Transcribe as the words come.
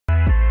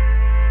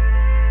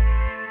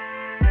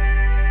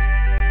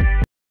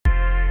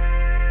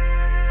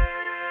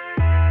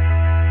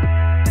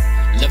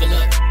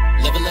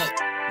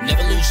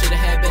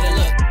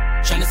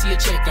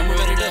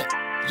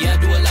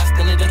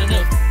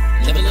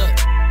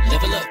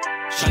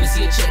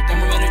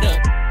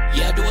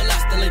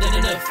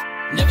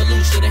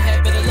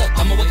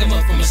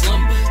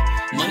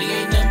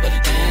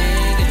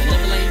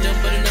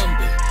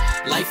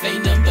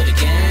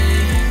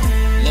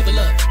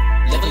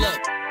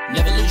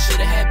Never lose,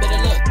 should've had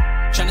better luck.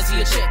 Tryna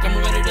see a check, I'ma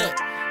run it up.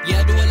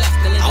 Yeah, I do a lot,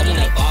 still ain't done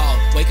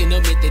enough. Waking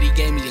up meant that he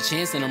gave me a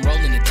chance and I'm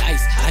rolling the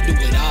dice. I do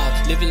it all,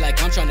 living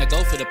like I'm trying to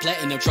go for the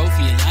platinum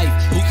trophy in life.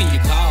 Who can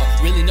you call?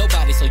 Really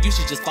nobody, so you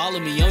should just follow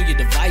me on your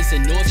device.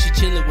 And know if she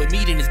chilling with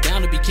me, then it's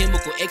bound to be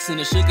chemical X and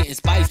the sugar and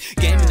spice.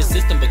 Game in the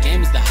system, but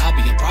game is the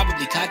hobby. I'm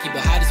probably cocky,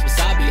 but hot as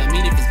wasabi. I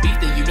mean, if it's beef,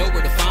 then you know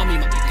where to find me.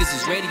 My niggas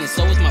is ready and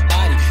so is my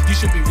body. You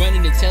should be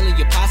running and telling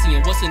your posse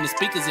and what's in the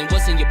speakers and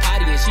what's in your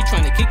potty. And she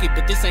trying to kick it,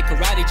 but this ain't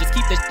karate. Just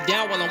keep that shit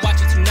down while I'm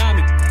watching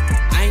Tsunami.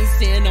 I ain't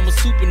saying I'm a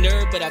super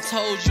nerd, but I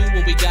told you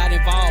when we got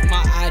involved,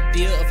 my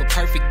idea of a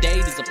perfect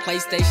date is a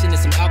PlayStation and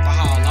some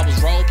alcohol. I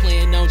was role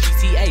playing on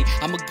GTA.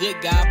 I'm a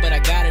good guy, but I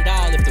got it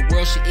all. If the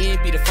world should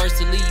end, be the first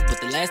to leave, but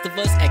the last of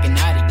us acting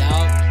naughty,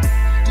 dog.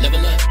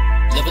 Level up,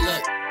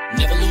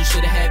 never lose,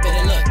 should've had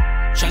better luck.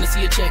 Tryna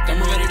see a check,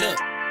 I'ma run it up.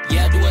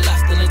 Yeah, I do a lot,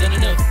 still ain't done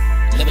enough.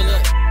 Level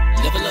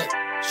up,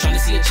 tryna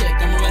see a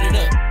check, I'ma run it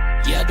up.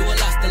 Yeah, I do a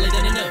lot, still ain't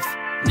done enough.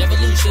 Never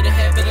lose, should've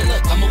had better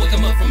luck. I'ma wake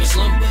 'em up from a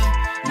slumber.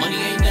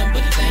 Money ain't nothing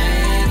but a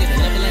thing, and the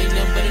level ain't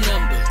nothing but a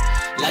number.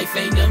 Life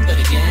ain't nothing but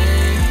a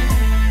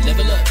game.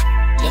 Level up,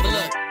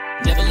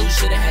 never lose,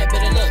 should've had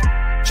better luck.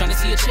 Tryna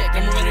see a check,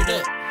 I'ma run it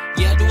up.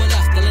 Yeah, I do a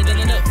lot, still ain't done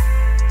enough.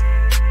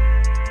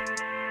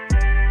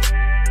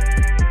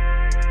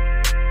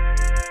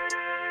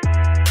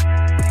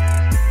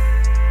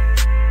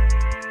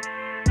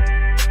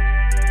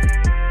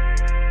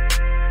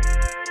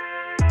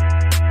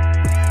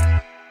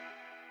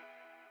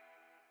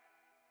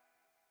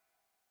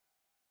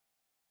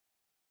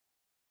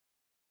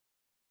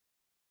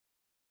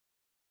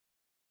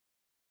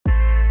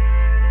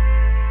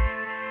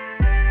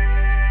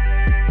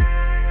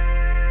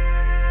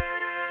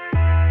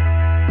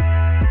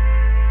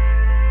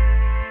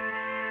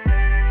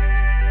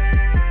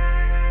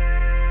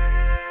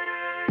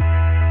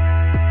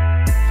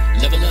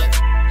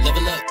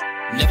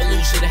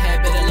 Should've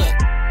had better luck.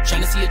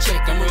 Tryna see a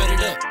check, I'ma run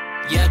it up.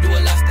 Yeah, I do a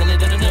lot, still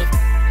ain't done enough.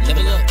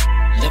 Level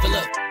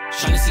up.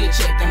 Tryna see a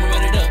check, I'ma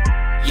run it up.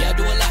 Yeah, I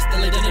do a lot,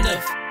 still ain't done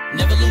enough.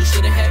 Never lose,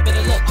 should've had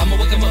better luck. I'ma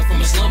wake 'em up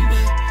from a slumber.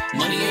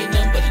 Money ain't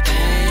nothing but a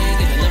thing,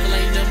 and the level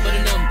ain't nothing but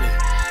a number.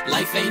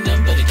 Life ain't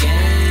nothing but a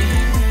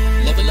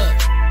game. Level up.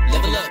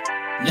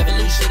 Never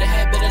lose, should've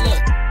had better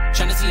luck.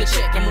 Tryna see a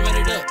check, I'ma run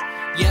it up.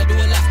 Yeah, I do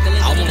a lot, still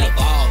ain't done enough.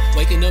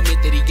 Waking up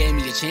meant that he gave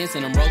me a chance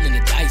and I'm rolling the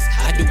dice.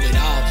 I do it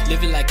all,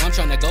 living like I'm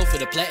trying to go for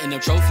the platinum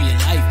trophy in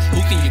life. Who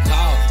can you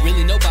call?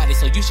 Really nobody,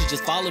 so you should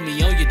just follow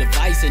me on your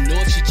device. And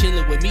know if she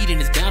chilling with me, then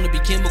it's bound to be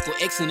chemical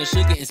X and the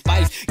sugar and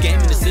spice. Game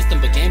in the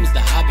system, but game is the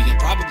hobby. I'm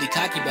probably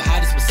cocky, but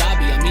hot as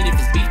wasabi. I mean, if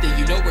it's beef, then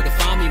you know where to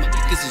find me. My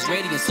niggas is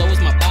ready and so is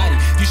my body.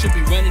 You should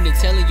be running and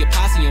telling your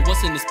posse and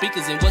what's in the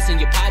speakers and what's in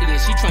your potty. And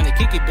she trying to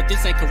kick it, but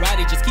this ain't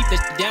karate. Just keep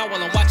that shit down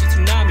while I'm watching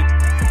Tsunami.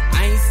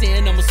 I ain't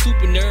saying I'm a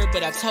super nerd,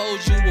 but I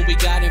told you when we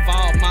got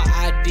involved, my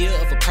idea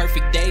of a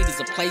perfect date is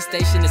a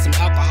PlayStation and some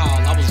alcohol.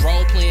 I was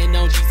role playing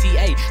on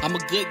GTA. I'm a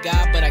good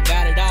guy, but I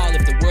got it all.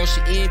 If the world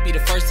should end, be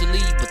the first to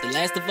leave, but the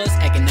last of us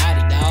acting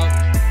naughty, dog.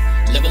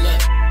 Level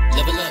up,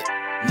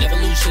 never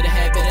lose, should've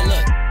had better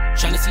luck.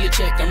 Tryna see a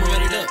check, I'ma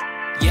run it up.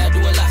 Yeah, I do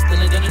a lot,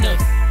 still ain't done enough.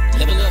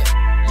 Level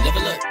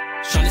up,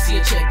 tryna see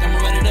a check, I'ma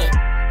run it up.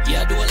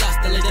 Yeah, I do a lot,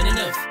 still ain't done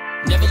enough.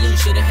 Never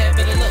lose, should've had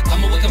better luck.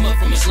 I'ma wake 'em up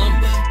from a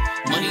slumber.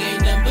 Money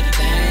ain't nothing but a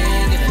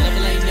thing, and the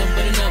level ain't nothing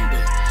but a number.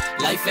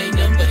 Life ain't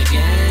nothing but a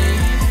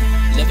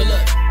game. Level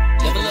up,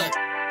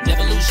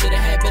 never lose, should've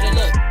had better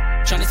luck.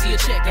 Tryna see a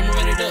check, I'ma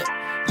run it up.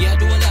 Yeah, I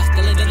do a lot,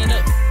 still ain't done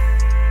enough.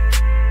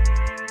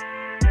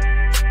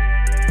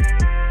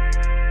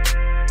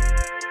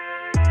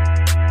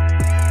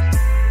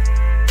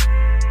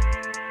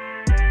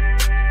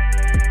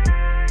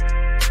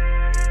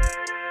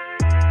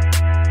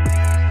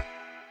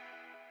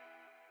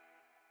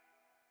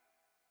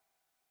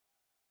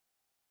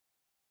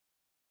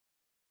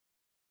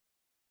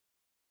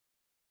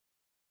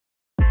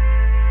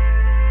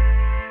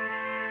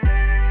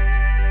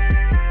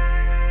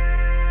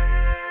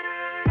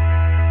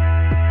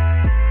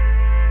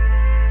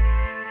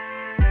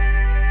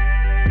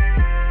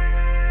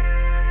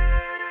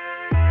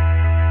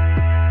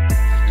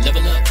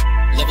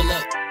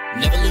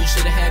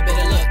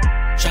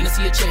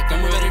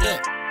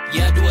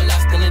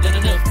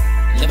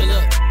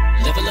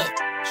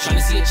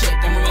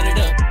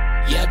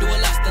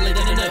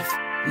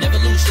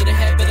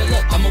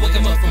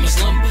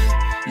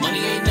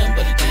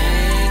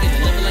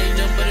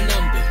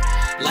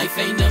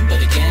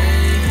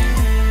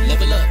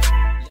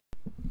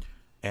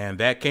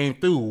 That came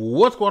through.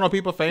 What's going on,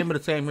 people? Fame of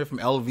the same here from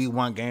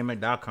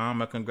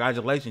LV1Gaming.com.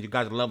 Congratulations, you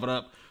guys leveled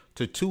up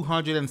to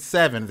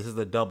 207. This is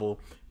the Double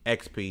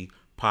XP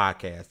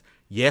podcast.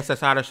 Yes, that's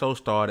how the show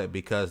started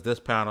because this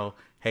panel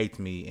hates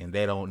me and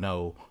they don't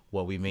know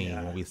what we mean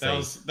when we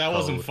say that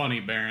wasn't funny,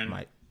 Baron.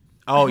 Like,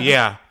 oh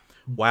yeah,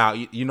 wow.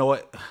 You know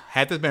what?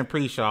 Had this been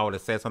pre-show, I would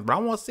have said something, but I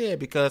won't say it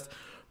because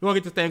We're going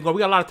to get this thing going.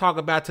 We got a lot to talk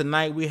about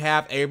tonight. We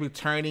have a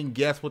returning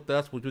guest with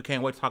us, which we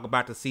can't wait to talk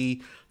about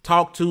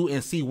talk to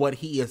and see what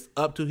he is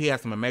up to. He has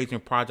some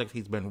amazing projects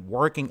he's been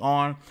working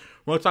on.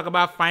 We're going to talk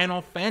about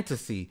Final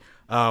Fantasy,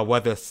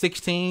 whether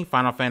 16,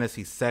 Final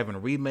Fantasy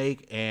 7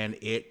 Remake, and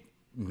it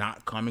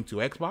not coming to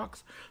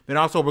Xbox. Then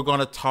also we're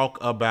going to talk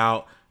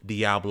about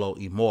Diablo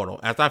Immortal.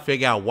 As I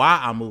figure out why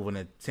I'm moving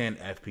to 10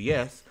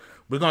 FPS,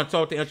 we're going to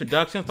talk the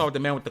introduction, talk to the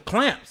man with the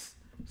clamps,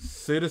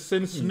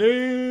 Citizen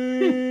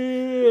Snips.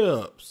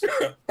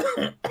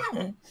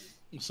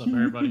 What's up,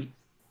 everybody?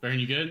 Baron,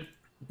 you good?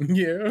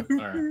 Yeah. All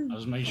right. I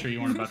was making sure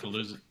you weren't about to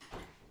lose it.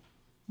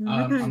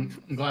 I'm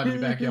glad to be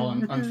back, y'all.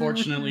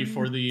 Unfortunately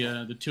for the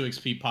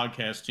 2XP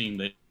podcast team,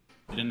 they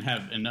didn't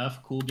have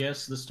enough cool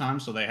guests this time,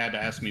 so they had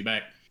to ask me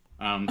back.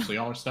 So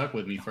y'all are stuck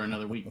with me for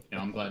another week.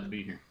 I'm glad to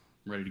be here.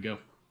 I'm ready to go.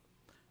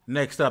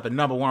 Next up, the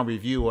number one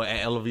reviewer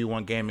at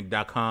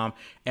LV1Gaming.com,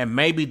 and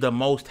maybe the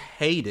most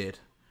hated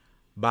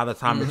by the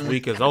time this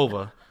week is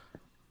over.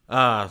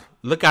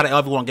 Look out at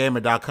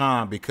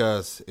LV1Gaming.com,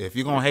 because if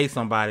you're going to hate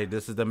somebody,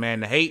 this is the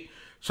man to hate.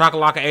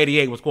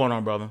 Shakalaka88, what's going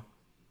on, brother?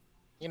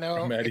 You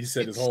know, Matt, he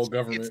said his whole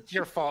government. It's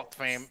your fault,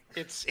 Fame.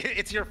 It's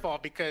your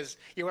fault, because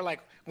you were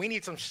like, we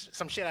need some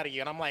shit out of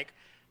you. And I'm like,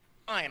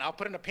 fine, I'll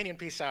put an opinion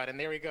piece out, and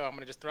there we go. I'm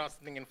going to just throw out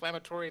something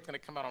inflammatory. It's going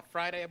to come out on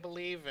Friday, I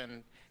believe,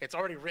 and it's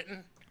already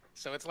written.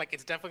 So it's like,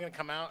 it's definitely going to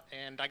come out.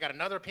 And I got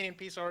another opinion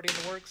piece already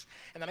in the works.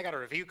 And then I got a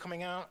review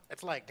coming out.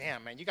 It's like,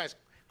 damn, man, you guys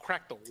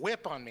cracked the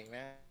whip on me,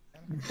 man.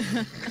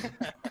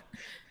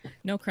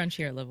 No crunch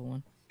here at level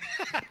 1.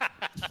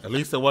 At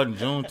least it wasn't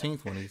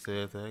Juneteenth when he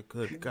said that.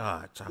 Good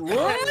God.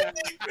 What?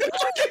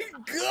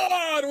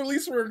 God, at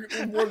least we're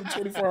more than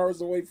 24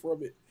 hours away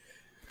from it.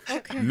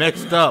 Okay.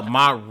 Next up,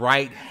 my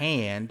right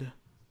hand,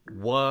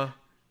 the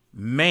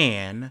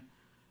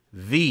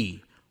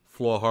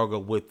floor hugger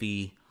with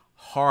the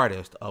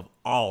hardest of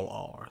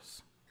all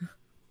R's.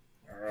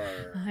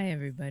 Hi,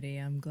 everybody.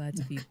 I'm glad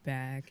to be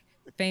back.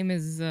 Fame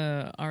is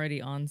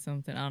already on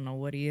something. I don't know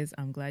what he is.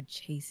 I'm glad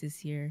Chase is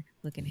here,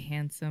 looking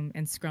handsome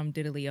and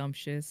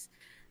scrumdiddlyumptious.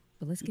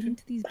 But let's get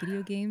into these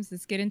video games.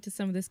 Let's get into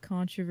some of this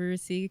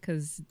controversy,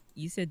 because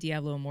you said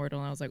Diablo Immortal,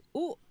 and I was like,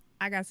 ooh,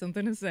 I got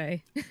something to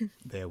say.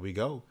 There we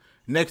go.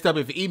 Next up,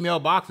 if your email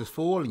box is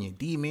full and your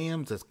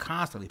DMs is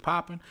constantly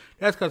popping,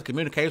 that's because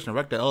communication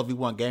director at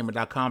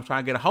LV1Gamer.com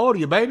trying to get a hold of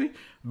you, baby.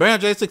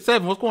 Baron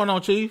J67, what's going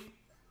on, Chief?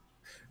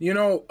 You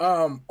know,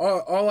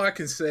 all I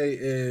can say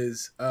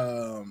is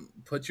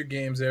put your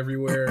games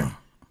everywhere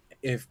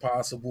if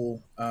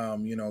possible.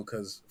 You know,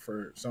 because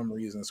for some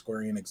reason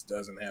Square Enix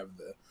doesn't have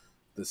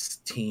this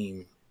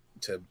team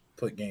to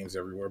put games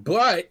everywhere.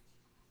 But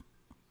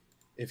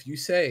if you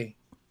say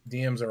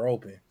DMs are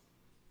open,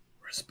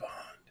 respond.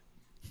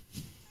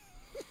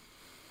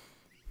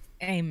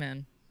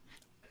 Amen.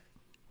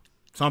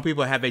 Some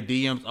people have their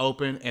DMs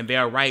open, and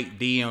they're right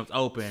DMs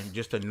open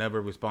just to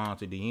never respond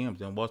to DMs.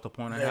 And what's the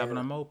point of having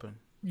them open?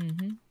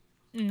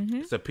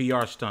 It's a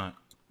PR stunt.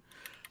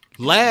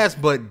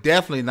 Last but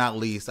definitely not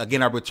least,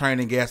 again, our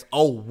returning guest,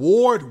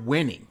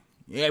 award-winning.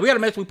 Yeah, we got to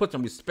make sure we put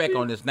some respect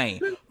on this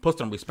name.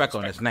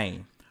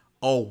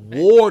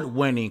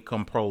 Award-winning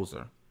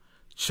composer.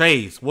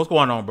 Chase, what's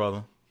going on,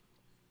 brother?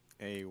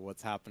 Hey,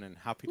 what's happening?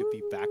 Happy to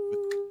be back with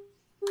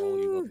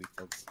all you lovely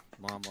folks.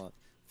 Mama,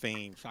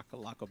 Fame,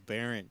 Shakalaka,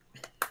 Baron,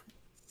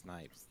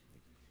 Snipes.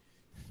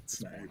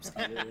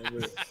 I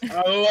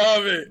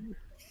love it.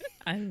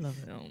 I love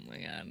it. Oh, my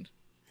God.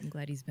 I'm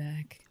glad he's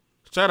back.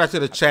 Shout out to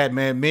the chat,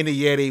 man. Mini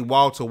Yeti,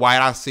 Walter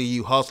White, I see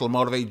you. Hustle,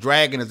 Motivate.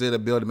 Dragon is in the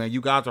building, man.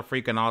 You guys are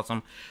freaking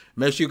awesome.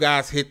 Make sure you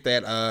guys hit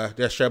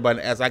that share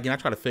button. As I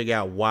try to figure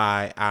out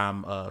why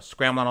I'm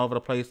scrambling all over the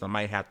place. I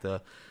might have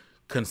to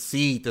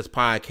concede this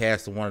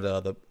podcast to one of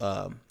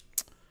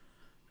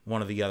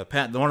the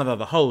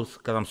other hosts,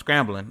 because I'm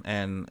scrambling,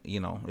 and you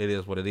know it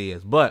is what it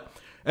is. But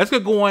let's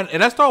get going,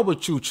 and let's start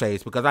with you,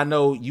 Chase, because I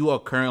know you are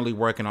currently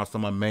working on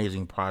some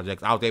amazing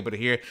projects. I was able to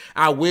hear.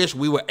 I wish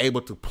we were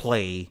able to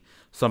play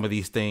some of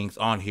these things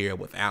on here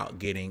without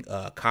getting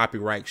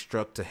copyright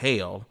struck to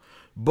hell.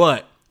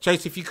 But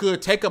Chase, if you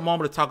could take a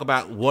moment to talk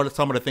about what are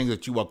some of the things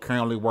that you are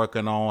currently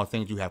working on,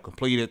 things you have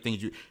completed,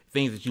 things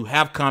that you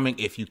have coming,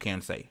 if you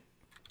can say.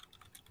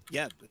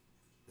 Yeah,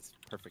 it's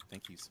perfect.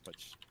 Thank you so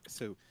much.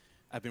 So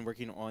I've been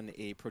working on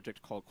a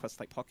project called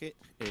Quest Like Pocket.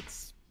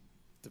 It's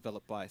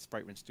developed by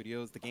Sprite Run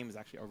Studios. The game is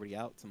actually already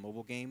out. It's a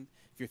mobile game.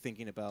 If you're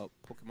thinking about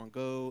Pokemon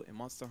Go and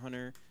Monster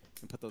Hunter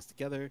and put those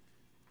together,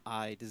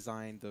 I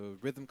designed the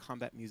rhythm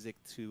combat music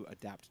to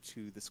adapt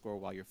to the score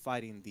while you're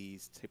fighting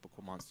these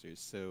typical monsters.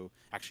 So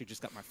actually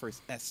just got my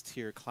first S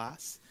tier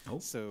class.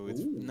 So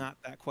it's not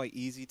that quite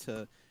easy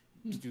to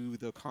do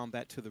the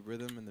combat to the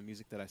rhythm and the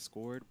music that I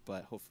scored,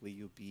 but hopefully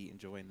you'll be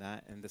enjoying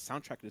that. And the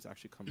soundtrack is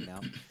actually coming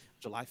out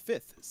July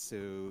 5th.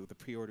 So the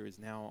pre-order is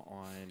now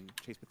on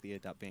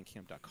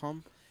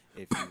chasewithleah.bandcamp.com.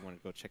 If you want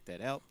to go check that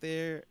out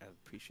there, I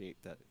appreciate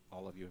that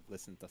all of you have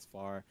listened thus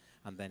far.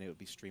 And then it will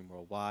be streamed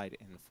worldwide,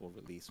 and the full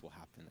release will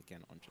happen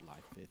again on July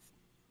 5th.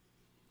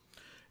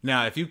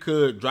 Now, if you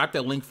could drop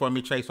that link for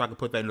me, Chase, so I can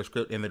put that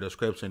in the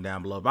description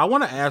down below. But I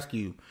want to ask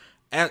you,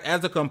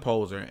 as a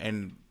composer,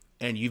 and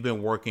you've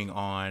been working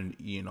on,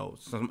 you know,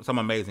 some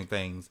amazing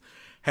things.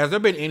 Has there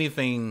been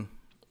anything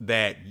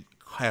that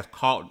has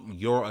caught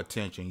your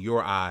attention,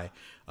 your eye,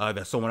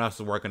 that someone else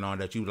is working on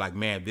that you like,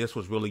 man, this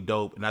was really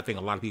dope, and I think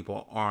a lot of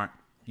people aren't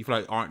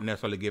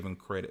necessarily given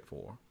credit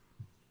for?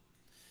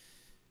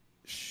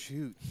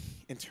 Shoot,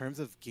 in terms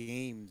of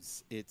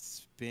games,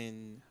 it's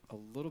been a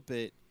little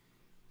bit.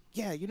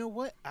 Yeah, you know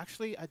what?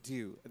 Actually, I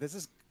do. There's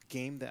this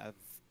game that I've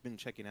been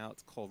checking out.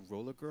 It's called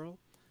Roller Girl,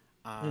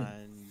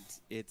 and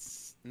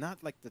it's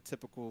not like the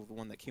typical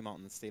one that came out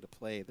in the State of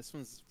Play. This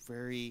one's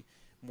very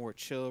more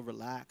chill,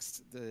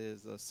 relaxed.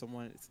 There's it's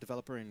a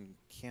developer in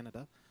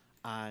Canada,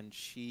 and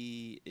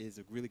she is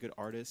a really good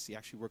artist. She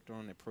actually worked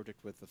on a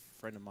project with a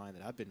friend of mine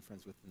that I've been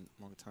friends with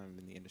a long time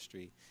in the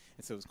industry,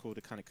 and so it was cool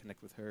to kind of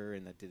connect with her,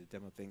 and I did a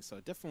demo thing. So I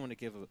definitely want to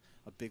give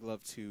a big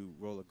love to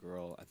Roller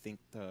Girl. I think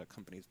the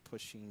company is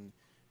pushing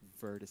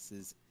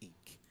Vertices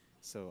Inc.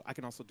 So I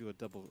can also do a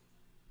double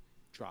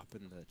drop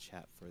in the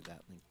chat for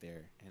that link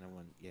there, and I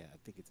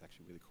think it's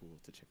actually really cool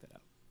to check that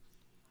out.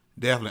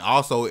 Definitely.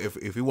 Also,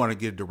 if you want to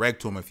get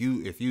direct to them, if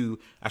you,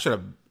 I should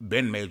have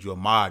been made you a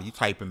mod. You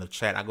type in the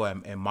chat, I go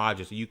ahead and mod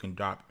you so you can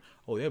drop.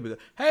 Oh yeah, but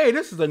hey,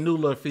 this is a new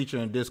little feature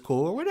in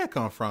Discord. Where'd that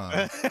come from?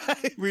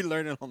 We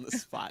learning on the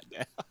spot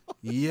now.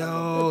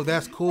 Yo,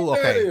 that's cool.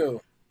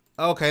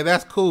 Okay,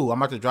 that's cool.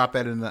 I'm about to drop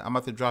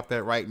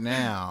that right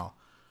now.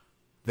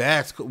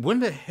 That's cool. When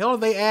the hell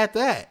did they add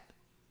that?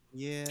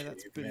 Yeah,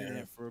 that's been in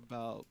there for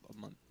about a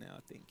month now, I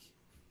think.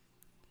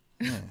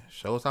 Yeah,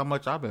 shows how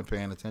much I've been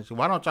paying attention.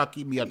 Why don't y'all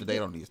keep me up to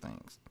date on these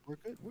things? We're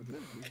good. We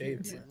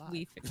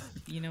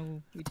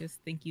just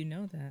think you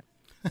know that.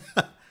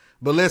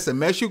 But listen,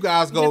 make sure you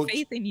guys go.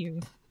 Faith in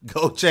you.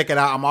 Go check it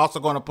out. I'm also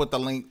going to put the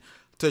link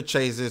to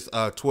Chase's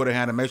Twitter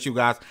handle. Make sure you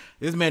guys.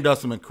 This man does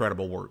some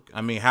incredible work.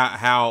 I mean,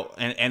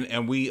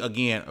 and we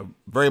again are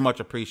very much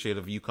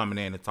appreciative of you coming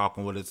in and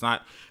talking with us. It's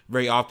not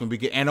very often we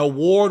get an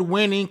award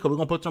winning, because we're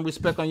gonna put some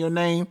respect on your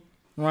name,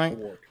 right?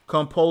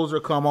 Composer,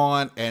 come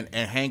on and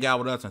hang out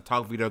with us and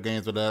talk video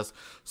games with us.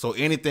 So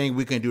anything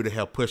we can do to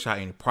help push out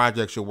any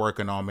projects you're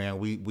working on, man,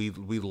 we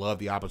love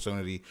the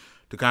opportunity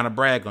to kind of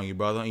brag on you,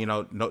 brother. You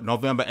know,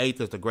 November 8th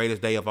is the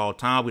greatest day of all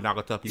time. We're not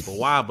gonna tell people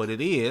why, but it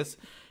is.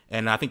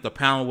 And I think the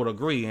panel would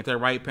agree. Ain't that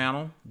right,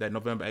 panel? That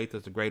November 8th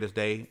is the greatest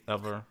day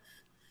ever.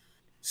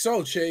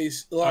 So,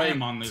 Chase, I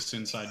am on this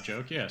inside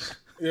joke, yes.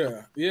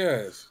 Yeah,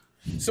 yes.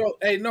 So,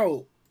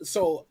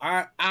 so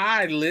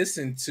I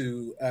listened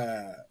to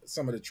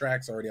some of the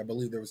tracks already. I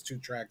believe there was 2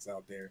 tracks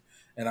out there,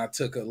 and I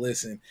took a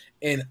listen.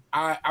 And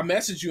I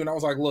messaged you, and I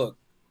was like, look,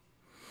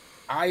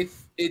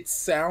 it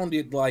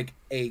sounded like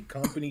a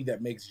company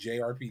that makes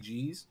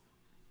JRPGs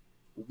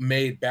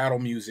made battle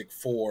music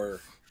for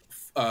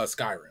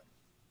Skyrim.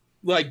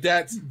 Like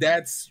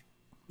that's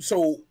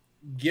so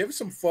give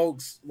some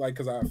folks, like,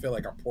 because I feel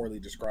like I poorly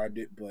described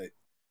it, but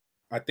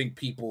I think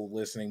people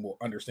listening will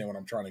understand what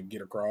I'm trying to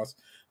get across.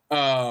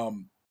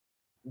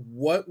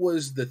 What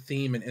was the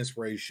theme and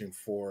inspiration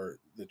for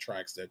the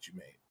tracks that you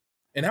made,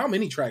 and how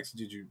many tracks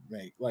did you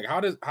make? Like,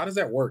 how does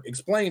that work?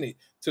 Explain it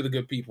to the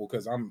good people,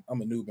 because I'm a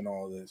noob in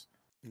all of this.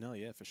 No,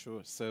 yeah, for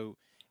sure. So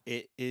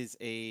it is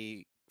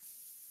a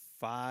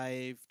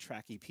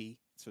 5-track EP.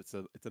 So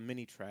it's a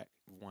mini track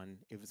one.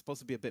 It was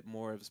supposed to be a bit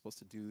more. It was supposed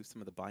to do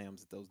some of the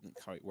biomes. Those didn't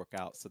quite work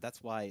out. So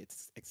that's why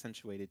it's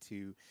accentuated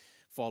to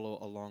follow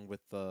along with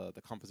the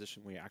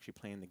composition when you're actually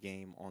playing the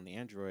game on the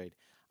Android,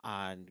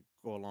 and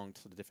go along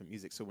to the different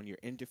music. So when you're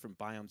in different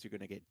biomes, you're going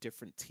to get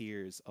different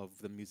tiers of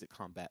the music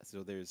combat.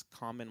 So there's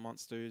common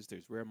monsters,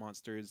 there's rare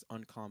monsters,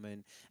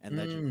 uncommon, and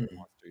legendary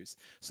monsters.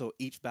 So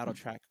each battle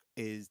track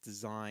is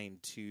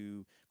designed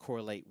to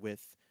correlate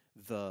with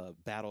the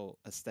battle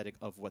aesthetic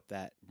of what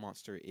that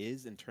monster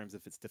is in terms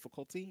of its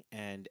difficulty.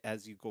 And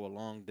as you go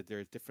along, there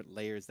are different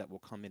layers that will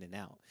come in and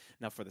out.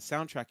 Now for the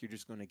soundtrack, you're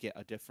just going to get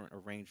a different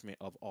arrangement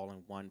of all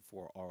in one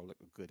for all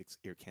good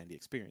ear candy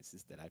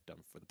experiences that I've done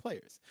for the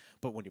players.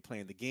 But when you're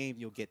playing the game,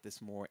 you'll get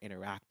this more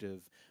interactive,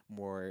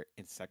 more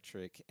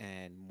insectric,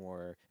 and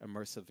more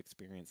immersive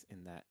experience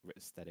in that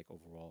aesthetic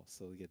overall.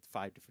 So you get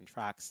 5 different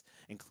tracks,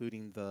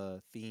 including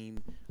the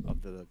theme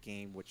of the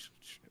game, which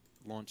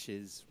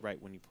launches right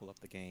when you pull up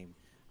the game.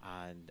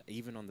 And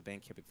even on the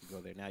Bandcamp, if you go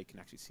there now, you can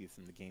actually see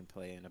some of the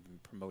gameplay, and I've been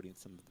promoting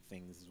some of the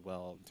things as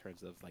well in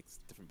terms of like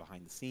different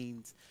behind the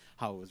scenes,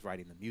 how I was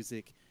writing the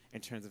music.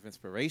 In terms of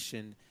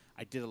inspiration,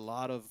 I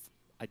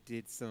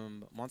did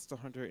some Monster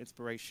Hunter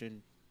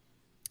inspiration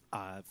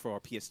for our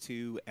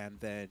PS2, and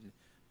then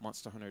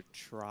Monster Hunter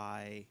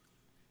Tri,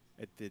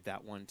 I did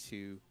that one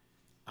too,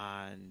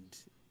 and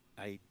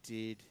I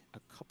did a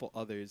couple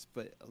others,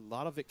 but a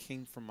lot of it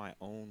came from my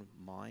own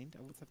mind,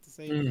 I would have to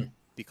say,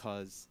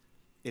 because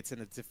it's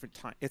in a different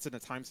time. It's in a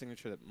time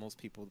signature that most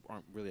people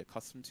aren't really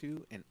accustomed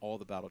to, and all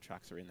the battle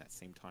tracks are in that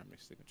same time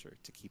signature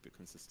to keep it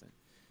consistent.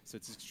 So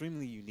it's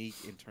extremely unique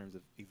in terms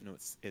of, even though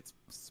it's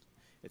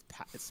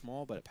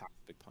small, but it packs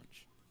a big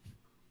punch.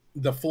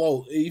 the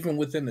flow, even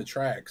within the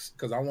tracks,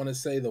 because I want to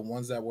say the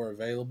ones that were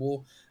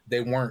available,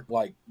 they weren't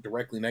like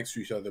directly next to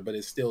each other, but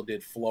it still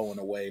did flow in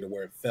a way to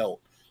where it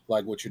felt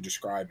like what you're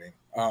describing.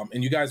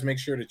 And you guys make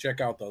sure to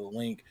check out the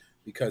link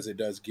because it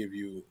does give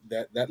you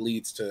that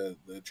leads to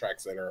the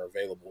tracks that are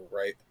available,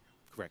 right?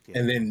 Correct. Yeah.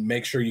 And then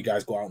make sure you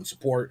guys go out and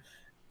support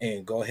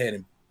and go ahead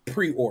and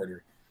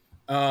pre-order.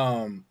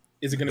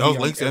 Is it going to be those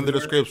links in the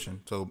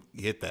description? So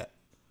hit that.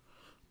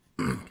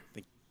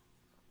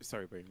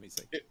 Sorry, Brandon. Let me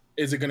say.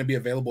 Is it going to be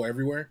available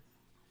everywhere?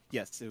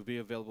 Yes, it will be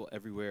available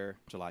everywhere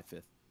July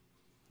 5th.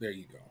 There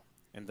you go.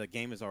 And the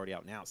game is already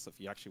out now, so if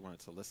you actually wanted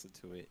to listen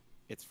to it,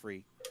 it's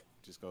free.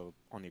 Just go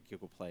on your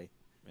Google Play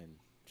and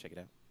check it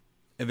out.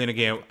 And then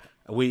again,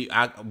 we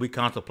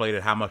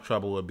contemplated how much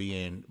trouble we'd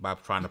be in by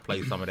trying to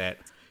play some of that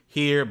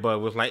here, but it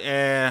was like,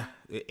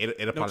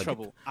 it'll no probably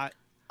trouble.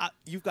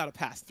 You've got to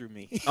pass through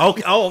me.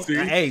 Okay. Oh,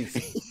 hey.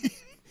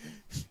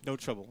 No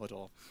trouble at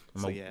all.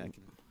 So yeah, I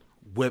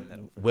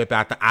can whip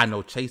out the I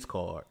Know Chase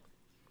card.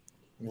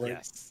 Right.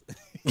 Yes.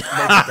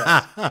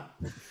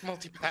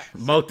 Multi-pass.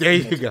 There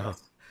you go.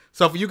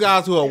 So for you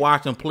guys who are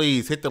watching,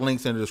 please hit the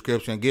links in the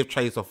description. Give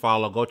Chase a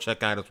follow. Go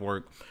check out his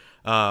work.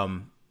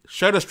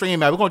 Share the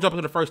stream out. We're going to jump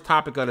into the first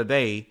topic of the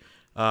day.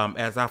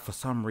 For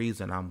some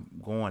reason, I'm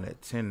going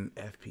at 10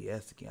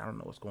 FPS again. I don't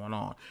know what's going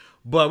on.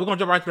 But we're going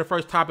to jump right to the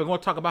first topic. We're going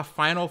to talk about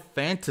Final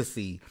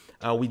Fantasy.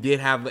 We did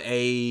have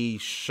a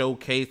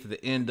showcase at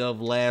the end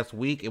of last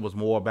week. It was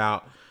more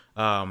about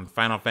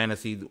Final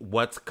Fantasy,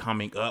 what's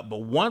coming up.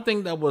 But one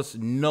thing that was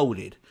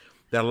noted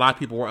that a lot of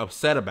people were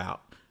upset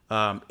about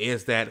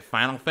is that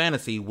Final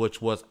Fantasy,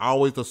 which was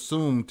always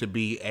assumed to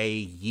be a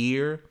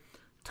year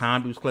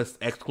time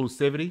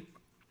exclusivity,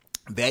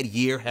 that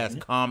year has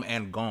come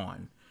and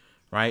gone,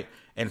 right?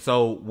 And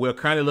so we're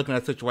currently looking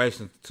at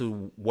situations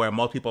to where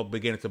most people are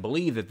beginning to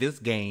believe that this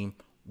game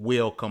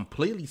will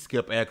completely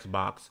skip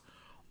Xbox,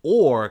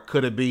 or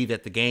could it be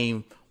that the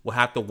game will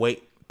have to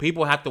wait?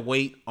 People have to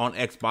wait on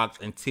Xbox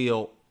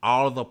until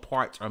all of the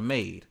parts are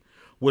made,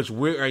 which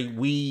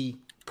we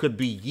could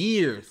be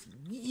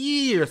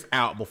years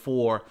out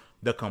before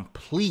the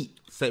complete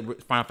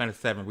Final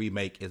Fantasy VII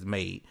remake is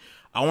made.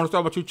 I want to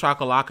start with you,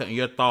 Chakalaka, and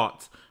your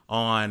thoughts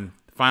on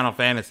Final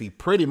Fantasy.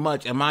 Pretty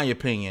much, in my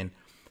opinion,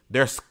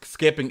 they're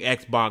skipping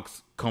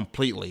Xbox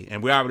completely.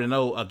 And we already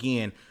know,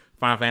 again,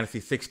 Final Fantasy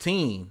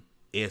 16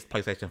 is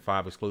PlayStation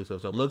 5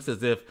 exclusive. So it looks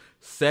as if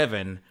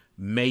 7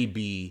 may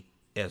be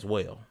as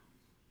well.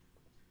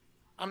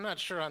 I'm not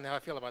sure on how I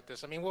feel about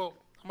this. I mean, well,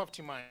 I'm up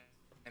to mine.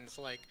 And it's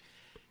like,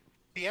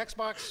 the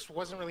Xbox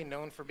wasn't really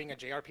known for being a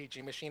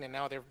JRPG machine, and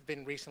now they've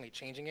been recently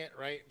changing it,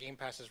 right? Game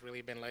Pass has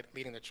really been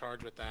leading the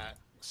charge with that.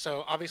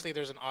 So obviously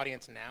there's an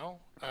audience now,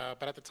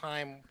 but at the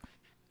time,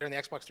 during the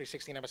Xbox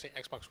 360 and I would say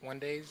Xbox One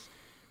days,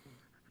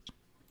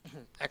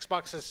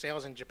 Xbox's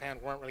sales in Japan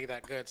weren't really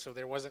that good, so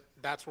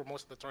that's where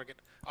most of the target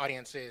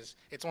audience is.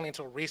 It's only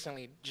until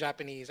recently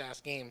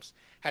Japanese-ass games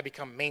have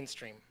become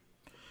mainstream.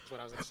 That's what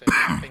I was going to say.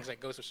 Things like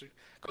Ghost of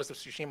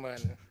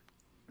Tsushima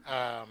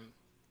and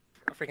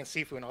freaking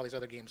Sifu and all these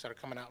other games that are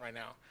coming out right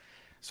now.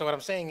 So what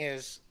I'm saying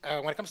is,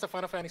 when it comes to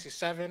Final Fantasy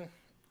VII,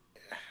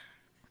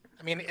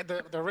 I mean,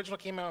 the original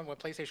came out with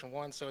PlayStation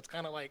 1, so it's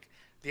kind of like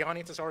the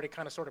audience is already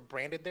kind of sort of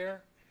branded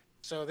there.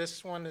 So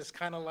this one is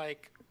kind of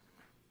like,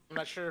 I'm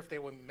not sure if they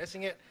were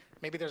missing it.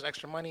 Maybe there's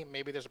extra money.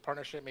 Maybe there's a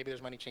partnership. Maybe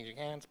there's money changing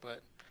hands.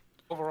 But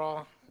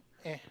overall,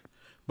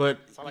 But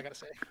that's all I got to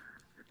say.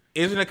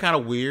 Isn't it kind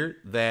of weird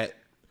that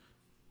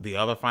the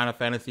other Final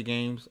Fantasy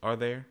games are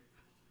there?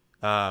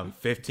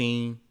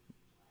 15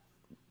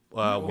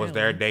 was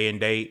there day and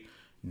date.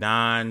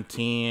 9,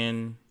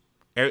 10,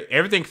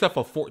 everything except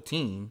for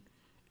 14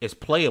 is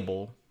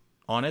playable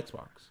on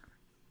Xbox.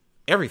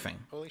 Everything.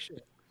 Holy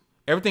shit.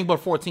 Everything but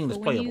 14 is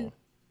playable.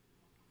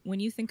 When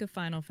you think of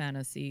Final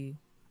Fantasy,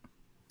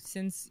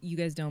 since you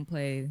guys don't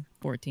play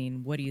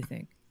 14, what do you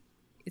think?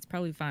 It's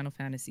probably Final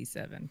Fantasy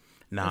 7.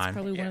 9. It's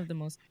probably one of the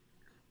most...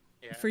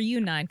 Yeah. For you,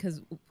 9,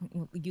 because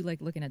you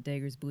like looking at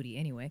Dagger's booty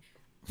anyway.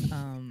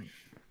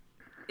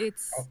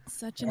 It's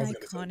such an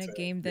iconic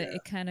game that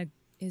it kind of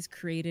has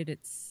created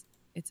its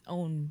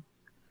own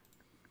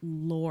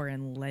lore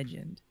and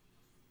legend.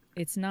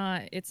 It's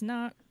not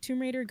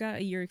Tomb Raider got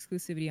a year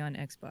exclusivity on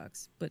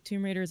Xbox, but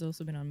Tomb Raider has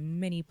also been on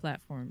many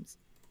platforms.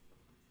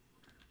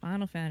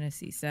 Final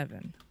Fantasy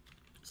VII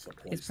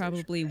is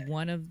probably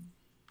one of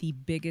the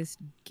biggest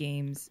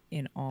games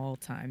in all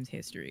time's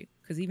history.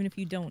 Because even if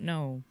you don't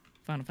know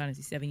Final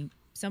Fantasy VII,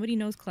 somebody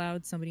knows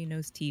Cloud, somebody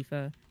knows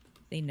Tifa,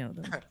 they know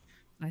them.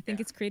 I think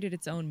it's created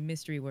its own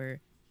mystery where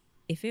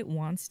if it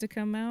wants to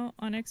come out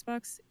on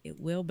Xbox, it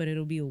will, but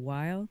it'll be a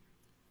while.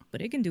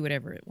 But it can do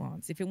whatever it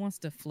wants. If it wants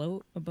to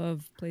float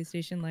above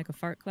PlayStation like a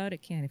fart cloud,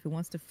 it can. If it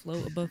wants to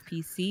float above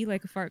PC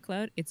like a fart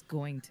cloud, it's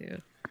going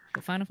to.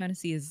 But Final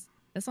Fantasy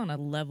that's on a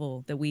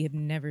level that we have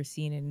never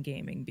seen in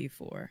gaming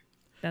before.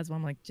 That's why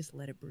I'm like, just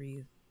let it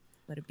breathe.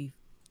 Let it be.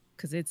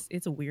 Because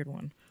it's a weird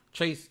one.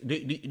 Chase, do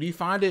you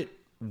find it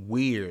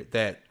weird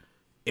that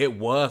it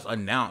was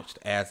announced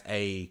as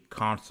a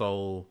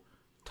console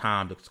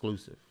timed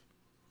exclusive?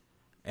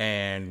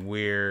 And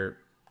we're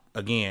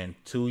again,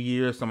 2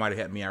 years. Somebody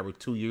had me out with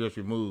 2 years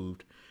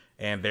removed,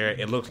 and there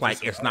it looks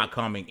like it's not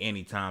coming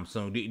anytime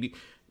soon. Do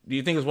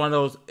you think it's one of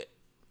those?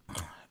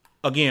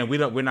 Again,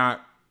 we're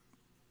not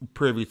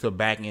privy to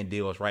back end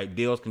deals, right?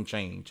 Deals can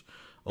change,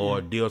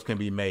 or deals can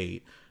be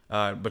made.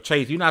 But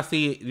Chase, you not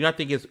think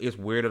it's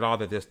weird at all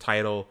that this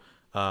title,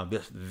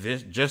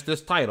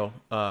 this title,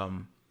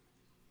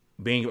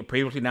 being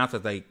previously announced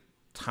as a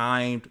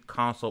timed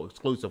console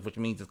exclusive, which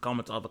means it's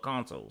coming to other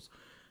consoles.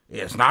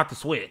 It's not the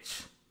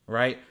Switch,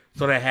 right?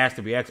 So that has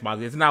to be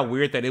Xbox. It's not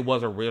weird that it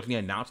was originally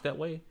announced that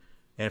way,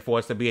 and for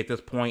us to be at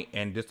this point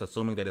and just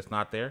assuming that it's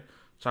not there,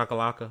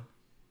 Chakalaka.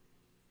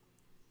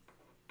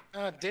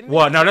 No,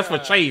 that's for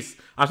Chase.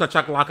 I saw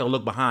Chakalaka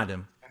look behind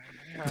him.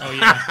 Oh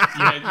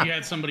yeah, you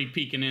had somebody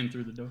peeking in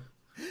through the door.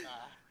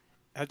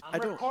 I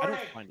don't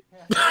find it.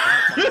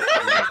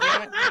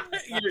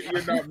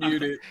 You're not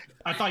muted.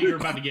 I thought you were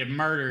about to get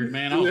murdered,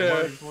 man. I was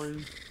worried for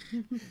you.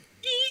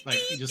 Like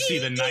you just see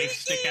the knife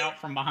stick out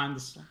from behind the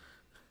stand.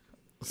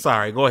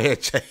 Sorry, go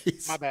ahead,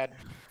 Chase. My bad.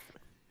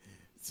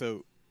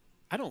 So,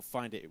 I don't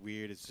find it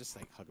weird. It's just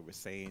like Hugger was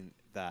saying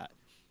that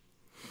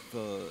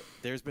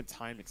there's been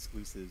time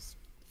exclusives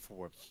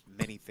for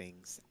many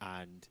things,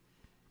 and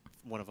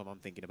one of them I'm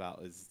thinking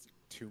about is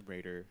Tomb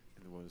Raider,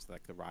 and it was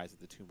like the rise of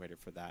the Tomb Raider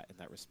for that in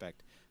that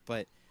respect.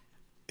 But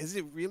is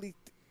it really?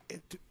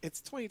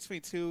 It's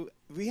 2022.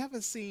 We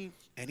haven't seen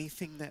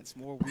anything that's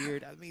more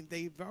weird. I mean,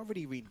 they've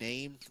already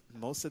renamed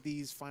most of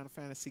these Final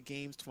Fantasy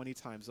games 20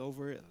 times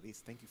over. At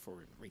least thank you for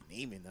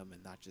renaming them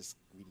and not just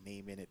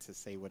renaming it to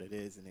say what it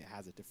is and it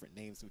has a different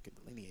name so we can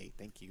delineate.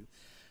 Thank you.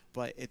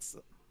 But it's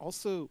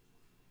also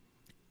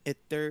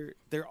they're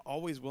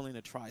always willing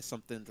to try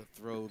something to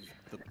throw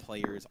the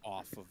players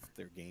off of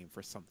their game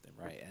for something,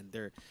 right? And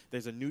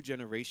there's a new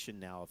generation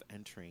now of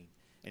entering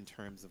in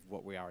terms of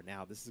what we are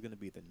now. This is going to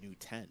be the new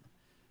 10.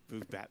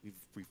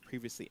 We've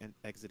previously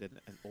exited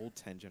an old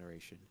 10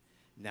 generation.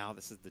 Now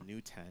this is the new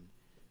 10.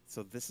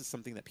 So this is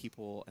something that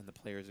people and the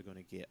players are going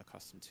to get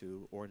accustomed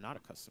to or not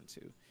accustomed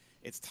to.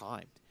 It's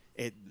timed.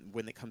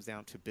 When it comes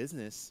down to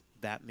business,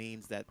 that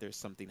means that there's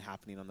something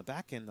happening on the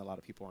back end a lot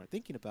of people aren't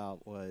thinking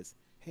about was,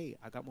 hey,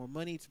 I got more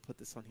money to put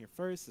this on here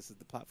first. This is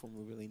the platform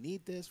we really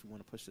need this. We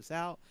want to push this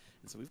out.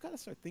 And so we've got to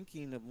start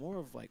thinking of more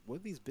of like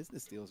what these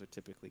business deals are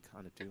typically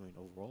kind of doing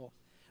overall.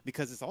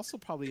 Because it's also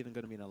probably even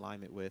going to be in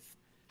alignment with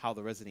how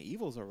the Resident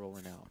Evils are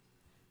rolling out,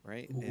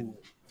 right? Ooh. In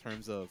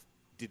terms of,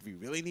 did we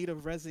really need a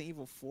Resident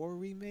Evil 4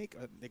 remake?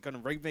 Are they going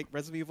to remake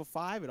Resident Evil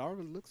 5? It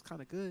already looks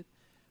kind of good.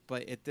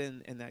 But it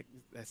then, in that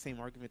same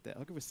argument that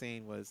Hugger was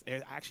saying was,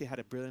 I actually had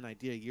a brilliant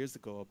idea years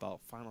ago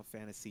about Final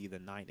Fantasy, the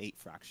 9-8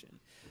 fraction.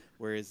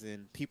 Whereas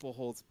in people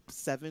hold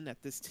 7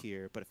 at this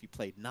tier, but if you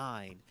played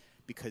 9,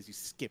 because you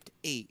skipped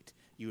 8,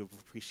 you would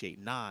appreciate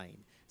 9.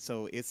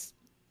 So it's,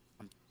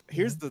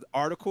 here's the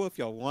article if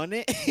y'all want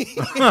it. It's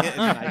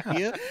an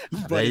idea,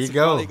 but there you it's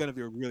go. Probably going to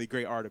be a really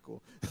great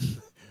article.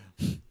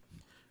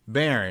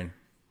 Baron,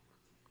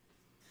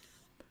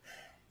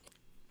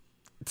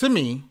 to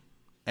me,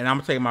 and I'm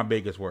gonna take my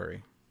biggest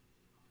worry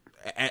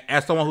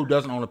as someone who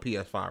doesn't own a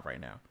PS5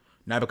 right now.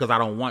 Not because I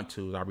don't want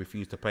to. I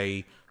refuse to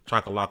pay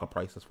Chakalaka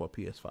prices for a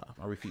PS5.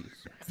 I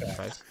refuse.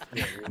 Okay?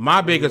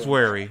 My biggest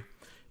worry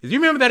is, you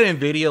remember that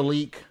NVIDIA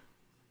leak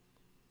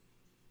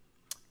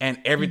and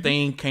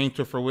everything came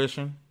to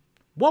fruition?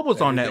 What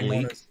was on that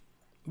leak?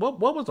 What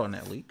was on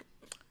that leak?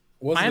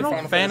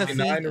 Final Fantasy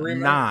 9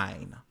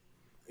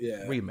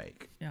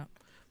 remake. Yeah.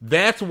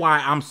 That's why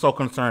I'm so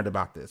concerned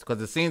about this, because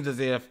it seems as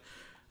if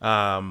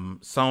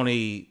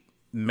Sony,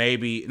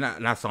 maybe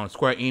not Sony,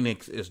 Square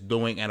Enix is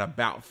doing an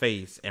about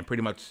face and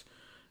pretty much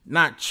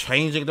not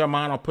changing their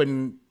mind on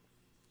putting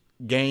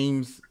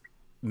games,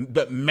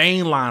 the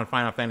mainline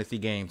Final Fantasy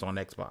games on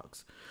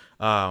Xbox.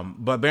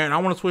 But Baron, I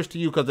want to switch to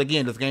you because,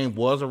 again, this game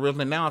was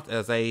originally announced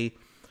as a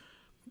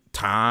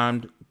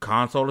timed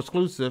console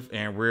exclusive,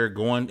 and we're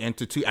going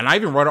into 2. And I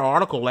even wrote an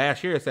article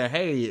last year that said,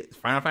 hey,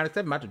 Final Fantasy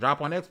 7 about to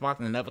drop on Xbox,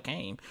 and it never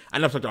came. I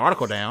never took the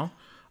article down,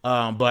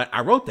 but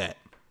I wrote that,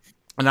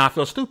 and I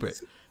feel stupid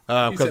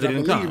because it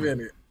didn't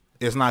come.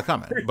 It's not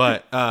coming.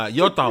 But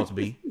your thoughts,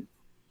 B?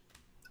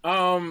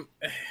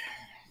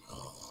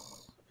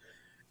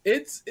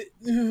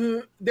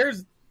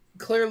 There's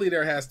clearly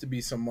there has to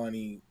be some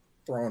money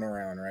thrown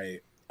around,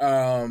 right?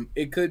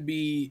 It could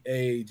be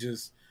a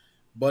just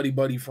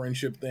buddy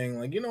friendship thing.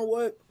 Like, you know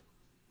what?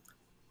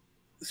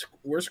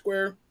 We're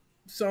Square,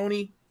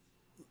 Sony.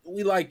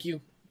 We like you.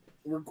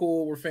 We're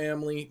cool. We're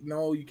family.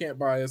 No, you can't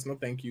buy us. No,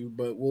 thank you.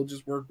 But we'll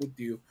just work with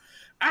you.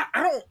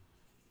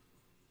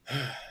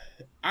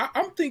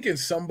 I'm thinking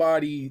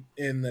somebody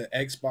in the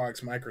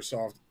Xbox,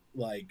 Microsoft,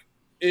 like,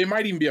 it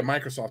might even be a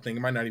Microsoft thing. It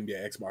might not even be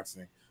an Xbox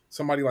thing.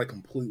 Somebody like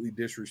completely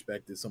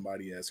disrespected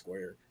somebody at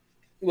Square.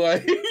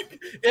 Like,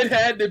 it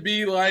had to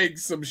be like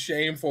some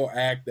shameful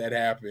act that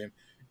happened.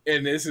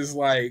 And this is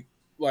like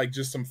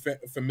just some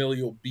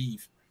familial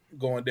beef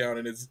going down,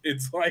 and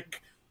it's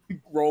like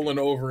rolling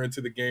over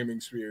into the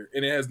gaming sphere,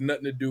 and it has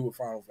nothing to do with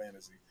Final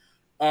Fantasy.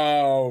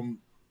 And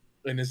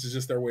this is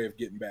just their way of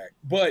getting back.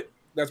 But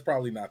that's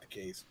probably not the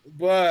case.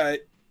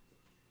 But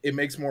it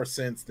makes more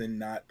sense than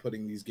not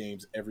putting these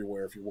games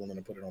everywhere if you're willing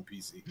to put it on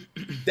PC.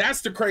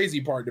 That's the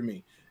crazy part to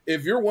me.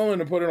 If you're willing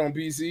to put it on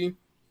PC,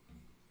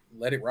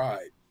 let it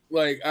ride.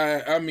 Like,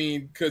 I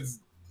mean, because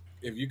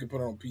if you can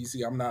put it on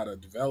PC, I'm not a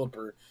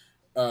developer,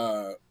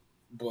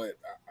 but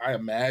I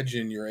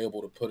imagine you're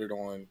able to put it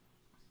on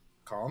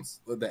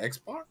the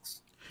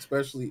Xbox,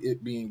 especially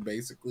it being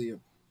basically a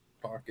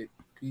pocket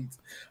piece.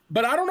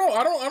 But I don't know.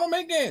 I don't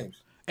make games.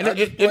 And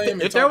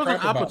if there was an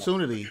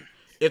opportunity,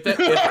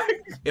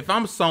 if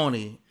I'm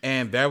Sony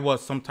and there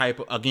was some type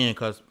of, again,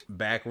 because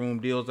backroom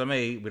deals are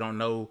made, we don't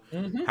know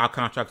how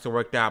contracts are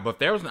worked out. But if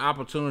there was an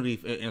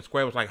opportunity and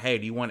Square was like, hey,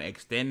 do you want to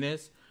extend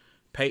this?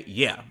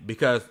 Yeah,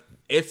 because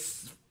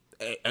it's,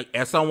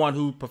 as someone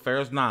who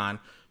prefers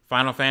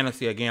Final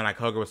Fantasy, again, like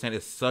Hugger was saying,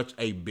 is such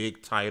a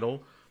big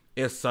title.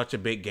 It's such a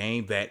big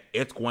game that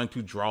it's going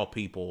to draw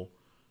people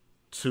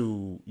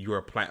to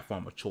your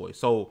platform of choice.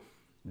 So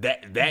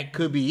that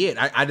could be it.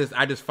 I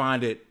just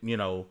find it,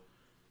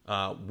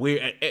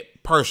 weird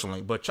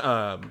personally. But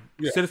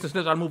Citizen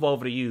Snips, I'll move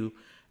over to you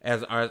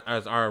as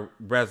our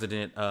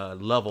resident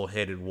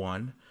level-headed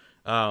one.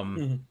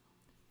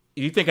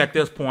 You think at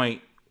this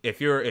point,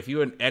 if you're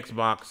an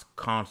Xbox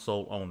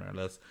console owner,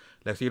 let's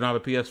say you don't have a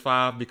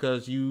PS5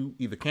 because you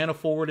either can't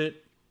afford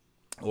it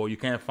or you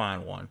can't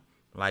find one,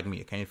 like me,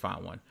 I can't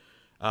find one.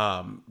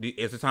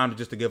 It's a time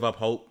to give up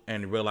hope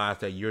and realize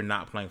that you're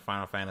not playing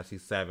Final Fantasy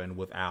VII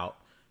without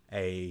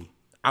I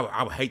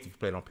would hate to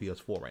play it on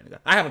PS4 right now.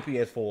 I have a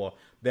PS4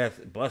 that's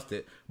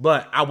busted,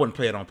 but I wouldn't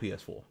play it on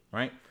PS4,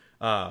 right?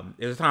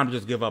 It's a time to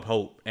just give up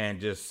hope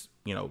and just,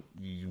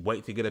 you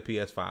wait to get a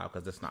PS5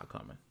 because it's not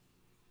coming.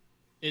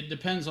 It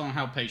depends on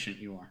how patient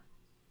you are.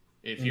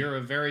 If you're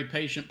a very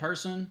patient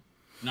person,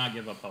 not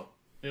give up hope.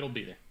 It'll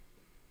be there.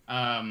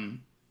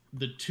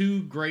 The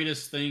two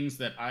greatest things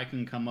that I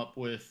can come up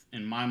with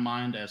in my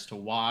mind as to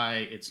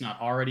why it's not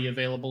already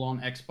available on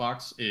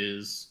Xbox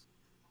is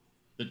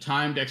the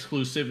timed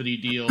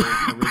exclusivity deal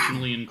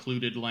originally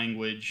included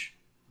language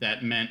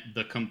that meant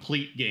the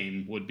complete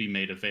game would be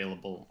made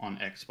available on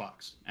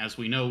Xbox. As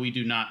we know, we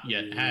do not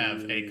yet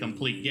have a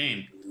complete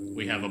game.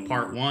 We have a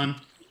part 1,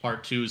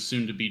 part 2 is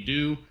soon to be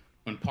due.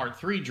 When part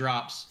 3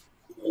 drops,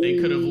 they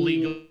could have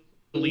legalized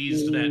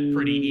that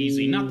pretty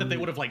easy. Not that they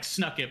would have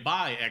snuck it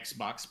by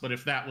Xbox, but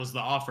if that was the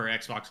offer,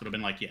 Xbox would have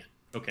been like, yeah,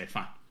 okay,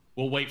 fine.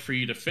 We'll wait for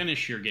you to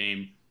finish your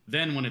game.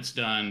 Then when it's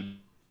done,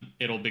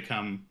 it'll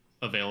become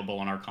available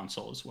on our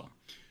console as well.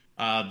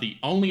 The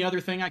only other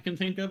thing I can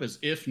think of is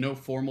if no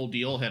formal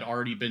deal had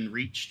already been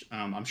reached.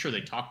 I'm sure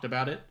they talked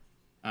about it.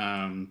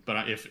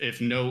 But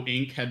if no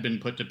ink had been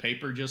put to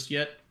paper just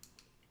yet,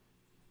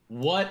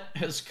 what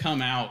has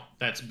come out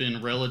that's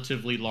been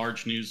relatively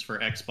large news for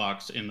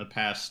Xbox in the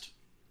past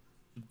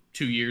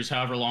 2 years,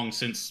 however long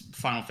since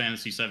Final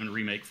Fantasy VII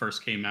Remake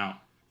first came out,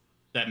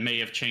 that may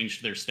have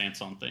changed their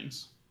stance on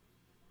things?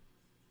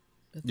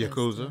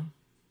 Yakuza?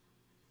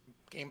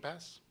 Game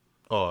Pass?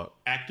 Or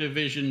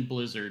Activision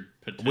Blizzard.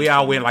 We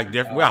all went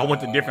different. We all went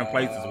to different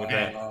places with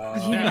that.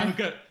 Yeah,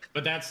 good.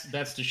 But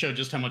that's to show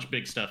just how much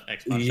big stuff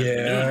Xbox has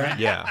been doing, right?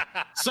 Yeah.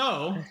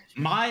 So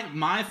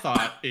my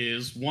thought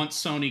is,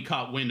 once Sony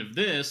caught wind of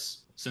this,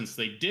 since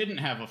they didn't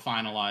have a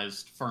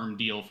finalized firm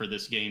deal for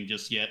this game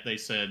just yet, they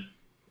said,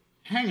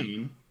 hang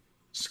on,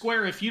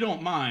 Square, if you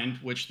don't mind,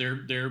 which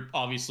they're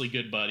obviously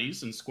good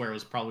buddies, and Square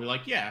was probably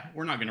like, yeah,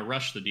 we're not going to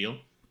rush the deal.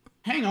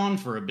 Hang on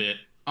for a bit.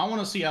 I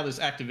want to see how this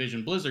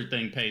Activision Blizzard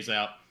thing pays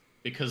out,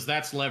 because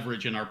that's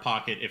leverage in our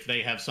pocket if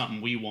they have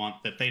something we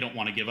want that they don't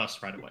want to give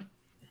us right away.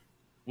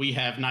 We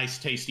have nice,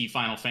 tasty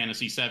Final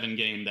Fantasy VII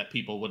game that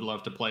people would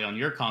love to play on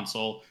your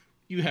console.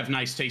 You have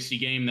nice, tasty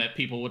game that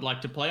people would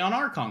like to play on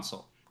our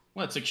console.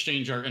 Let's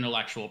exchange our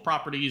intellectual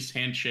properties,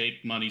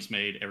 handshake, money's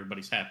made,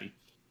 everybody's happy.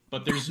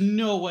 But there's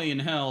no way in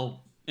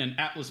hell, and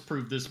Atlas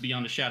proved this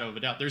beyond a shadow of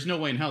a doubt, there's no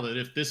way in hell that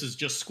if this is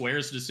just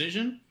Square's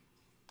decision,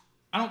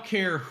 I don't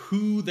care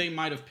who they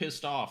might have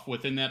pissed off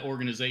within that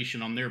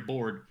organization on their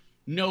board,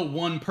 no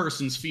one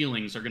person's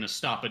feelings are going to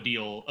stop a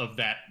deal of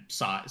that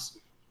size.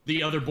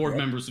 The other board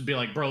members would be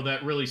like, bro,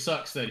 that really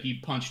sucks that he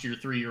punched your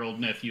 3-year-old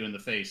nephew in the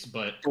face,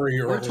 but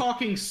we're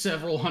talking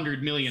several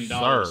 $100 million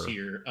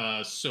here.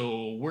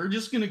 So we're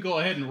just going to go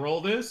ahead and roll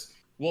this.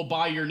 We'll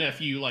buy your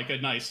nephew a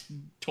nice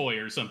toy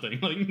or something.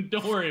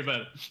 Don't worry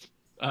about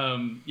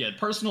it.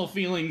 Personal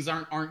feelings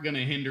aren't going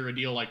to hinder a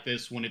deal like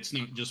this when it's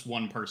not just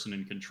one person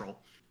in control.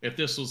 If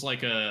this was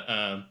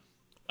a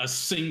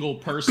single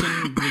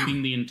person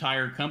leading the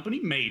entire company,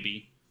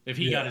 maybe. If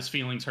he got his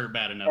feelings hurt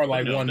bad enough. Or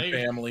one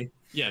family.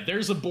 Yeah,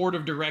 there's a board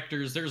of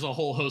directors, there's a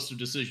whole host of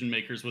decision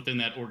makers within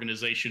that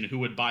organization who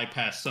would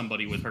bypass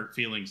somebody with hurt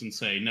feelings and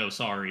say, no,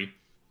 sorry,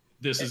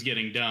 this is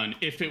getting done,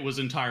 if it was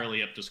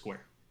entirely up to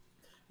Square.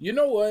 You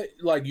know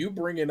what? You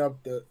bringing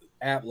up the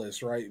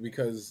Atlas, right?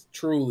 Because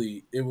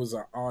truly, it was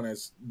an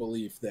honest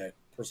belief that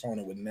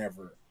Persona would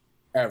never,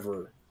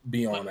 ever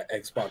be on an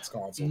Xbox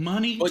console.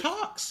 Money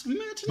talks.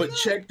 Imagine but that.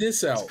 Check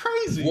this out. It's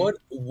crazy.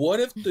 What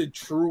if the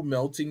true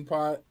melting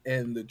pot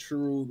and the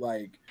true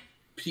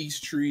peace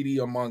treaty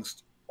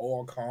amongst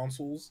all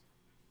consoles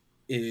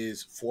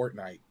is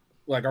Fortnite?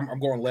 like I'm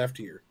going left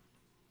here.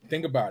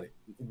 Think about it.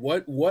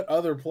 What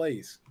other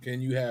place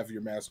can you have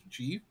your Master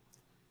Chief,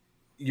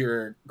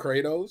 your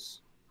Kratos,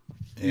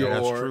 Yeah,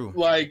 that's true.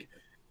 like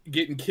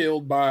getting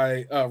killed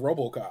by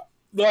RoboCop?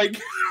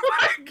 Like,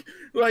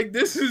 like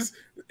this is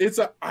it's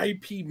an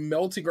IP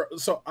melting.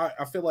 So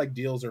I feel like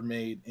deals are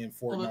made in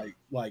Fortnite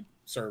like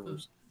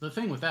servers. The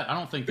thing with that, I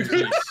don't think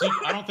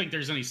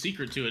there's any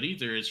secret to it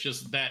either. It's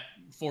just that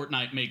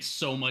Fortnite makes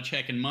so much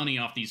heckin' money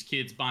off these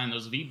kids buying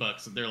those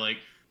V-Bucks that they're like,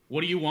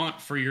 what do you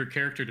want for your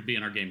character to be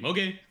in our game?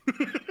 Okay.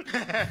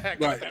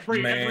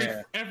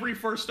 Right, every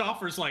first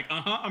offer is like,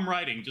 I'm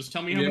writing. Just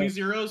tell me how many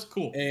zeros.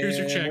 Cool. Here's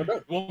your check.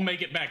 We'll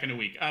make it back in a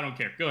week. I don't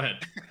care. Go ahead.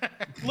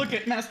 Look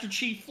at Master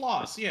Chief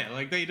Floss. Yeah,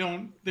 like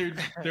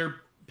they're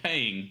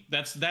paying.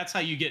 That's how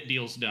you get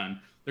deals done.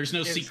 There's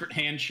no secret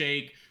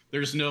handshake.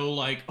 There's no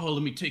like, oh,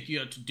 let me take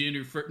you out to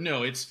dinner for.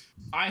 No, it's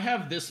I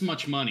have this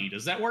much money.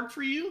 Does that work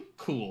for you?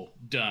 Cool.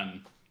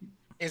 Done.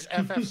 Is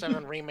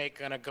FF7 Remake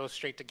gonna go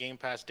straight to Game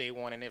Pass day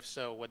one? And if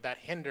so, would that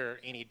hinder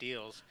any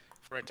deals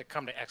for it to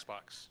come to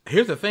Xbox?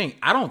 Here's the thing.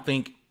 I don't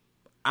think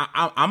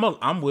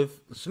I'm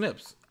with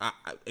Snips.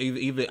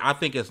 Either I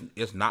think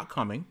it's not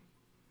coming.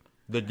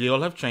 The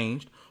deal have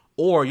changed,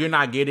 or you're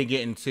not getting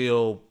it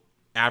until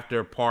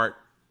after part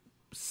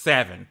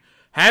 7.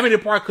 How many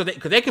parts?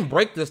 Because they can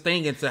break this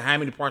thing into how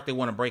many parts they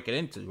want to break it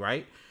into,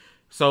 right?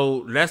 So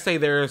let's say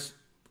there's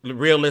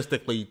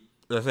realistically,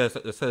 let's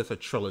say it's a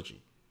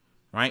trilogy,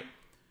 right?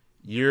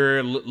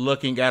 You're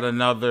looking at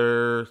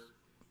another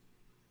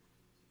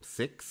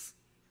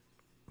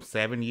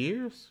 6-7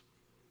 years.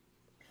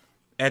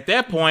 At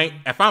that point,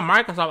 if I'm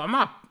Microsoft, I'm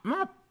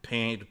not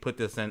paying you to put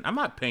this in. I'm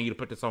not paying you to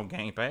put this on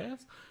Game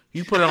Pass.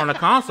 You put it on a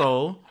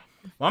console.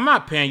 Well, I'm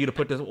not paying you to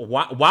put this.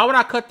 Why would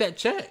I cut that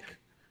check?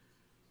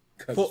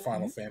 Because it's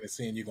Final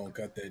Fantasy, and you're gonna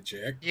cut that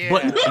check. Yeah,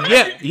 but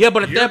but you're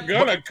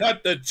gonna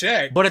cut the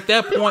check. But at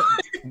that point,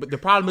 but the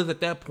problem is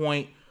at that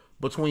point,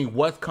 between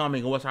what's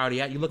coming and what's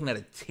already out, you're looking at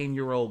a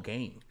 10-year-old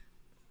game.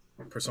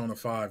 Persona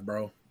 5,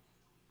 bro.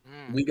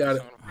 We got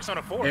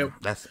Persona 4.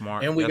 That's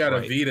smart. And we got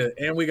right. a Vita,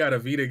 and we got a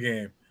Vita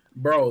game,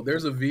 bro.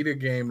 There's a Vita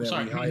game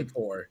that we hype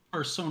for.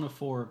 Persona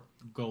 4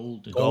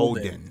 Golden.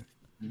 Golden.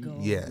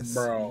 Yes,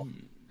 bro.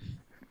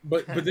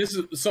 But this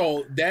is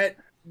so that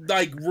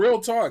like real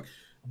talk.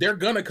 They're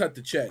gonna cut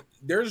the check.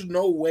 There's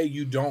no way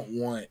you don't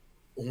want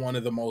one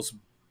of the most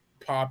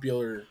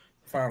popular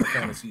Final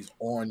Fantasies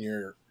on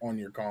your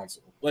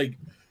console. Like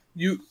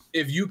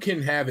if you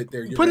can have it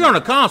there, put it on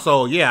a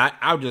console. Yeah,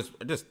 I was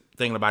just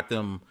thinking about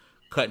them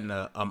cutting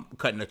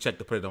a check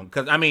to put it on.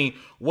 Because I mean,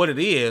 what it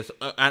is,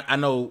 I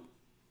know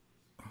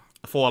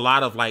for a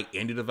lot of like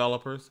indie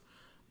developers,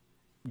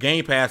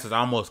 Game Pass is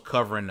almost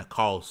covering the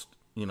cost.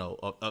 You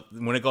know,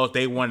 when it goes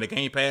day one to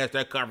Game Pass,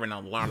 they're covering a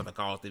lot of the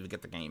cost to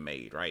get the game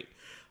made, right?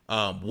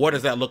 What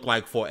does that look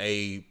like for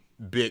a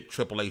big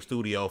AAA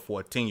studio for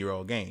a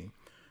 10-year-old game?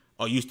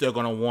 Are you still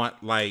going to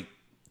want, like,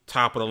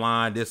 top of the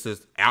line, this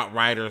is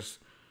Outriders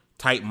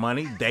type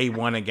money, day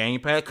one in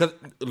Game Pass? Because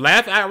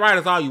laugh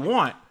Outriders all you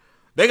want,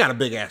 they got a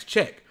big-ass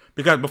check.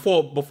 Because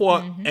before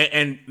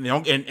and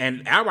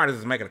Outriders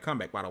is making a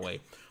comeback, by the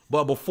way.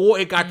 But before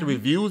it got the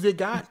reviews it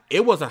got,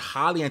 it was an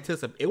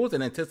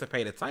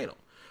anticipated title.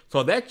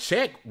 So that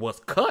check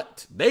was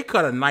cut. They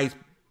cut a nice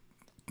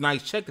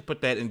check to put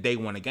that in day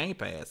one of Game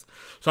Pass.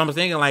 So I'm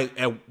thinking, like,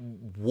 at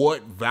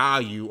what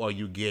value are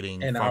you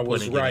getting from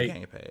putting it in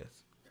Game Pass?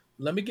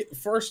 Let me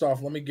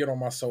get on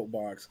my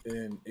soapbox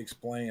and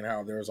explain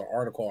how there's an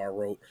article I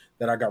wrote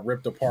that I got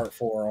ripped apart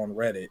for on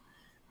Reddit.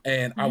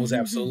 And I was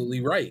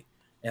absolutely right.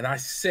 And I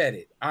said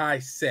it.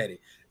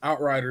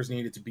 Outriders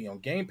needed to be on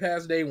Game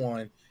Pass day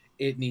one.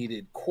 It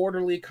needed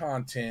quarterly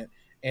content.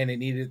 And it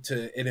needed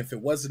to, and if it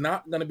was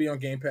not going to be on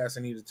Game Pass,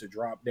 it needed to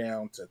drop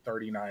down to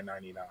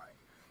 $39.99.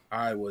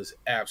 I was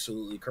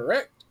absolutely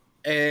correct.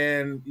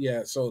 And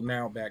yeah, so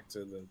now back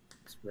to the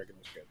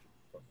regular schedule.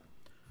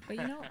 But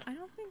you know, I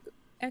don't think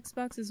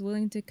Xbox is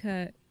willing to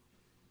cut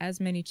as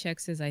many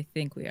checks as I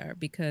think we are,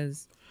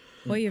 because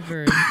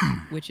Hoyoverse,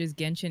 which is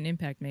Genshin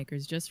Impact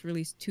makers, just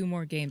released 2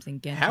 more games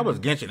in Genshin. How was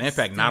Genshin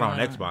Impact not on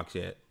Xbox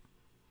yet?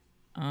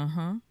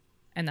 And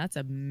that's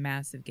a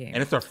massive game.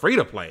 And it's a free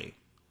to play.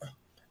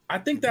 I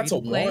think that's a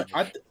one.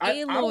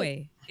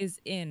 Aloy is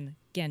in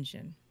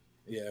Genshin.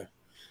 Yeah.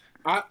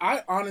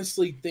 I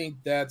honestly think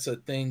that's a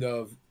thing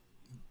of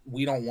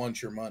we don't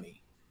want your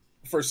money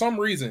for some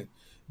reason,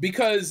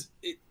 because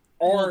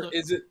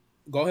is it?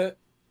 Go ahead.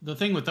 The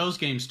thing with those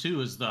games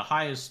too is the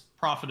highest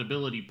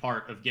profitability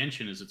part of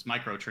Genshin is its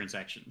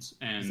microtransactions,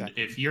 and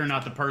if you're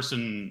not the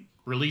person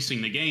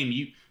releasing the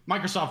game,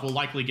 Microsoft will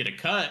likely get a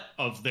cut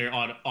of their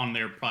on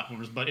their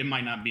platforms, but it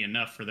might not be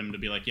enough for them to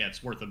be like, yeah,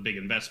 it's worth a big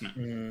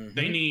investment.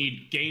 They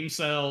need game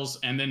sales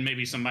and then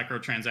maybe some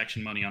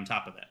microtransaction money on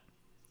top of that.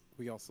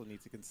 We also need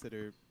to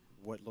consider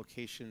what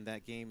location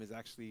that game is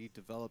actually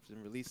developed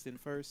and released in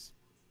first.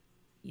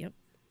 Yep.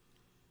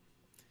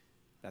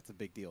 That's a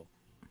big deal.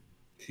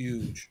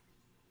 Huge.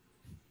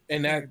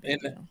 And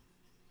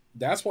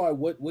that's why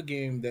what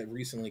game that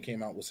recently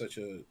came out was such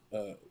a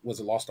was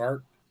it Lost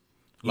Ark?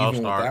 Lost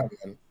even with Ark.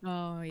 that one.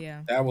 Oh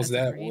yeah, That was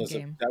that's a that great was a,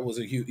 game. that was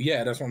a huge.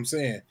 Yeah, that's what I'm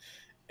saying.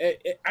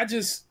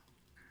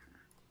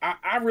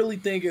 I really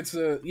think it's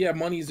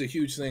money is a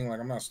huge thing. Like,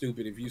 I'm not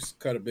stupid. If you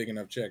cut a big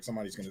enough check,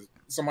 somebody's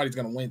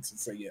gonna wince and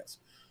say yes.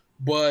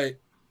 But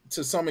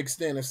to some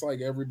extent, it's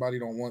like everybody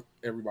don't want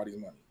everybody's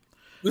money.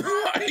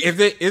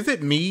 Is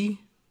it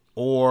me,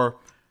 or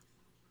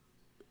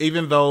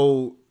even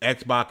though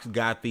Xbox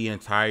got the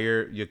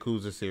entire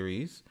Yakuza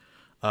series,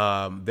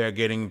 they're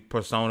getting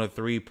Persona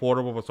 3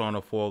 Portable,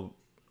 Persona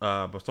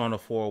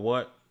 4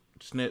 what?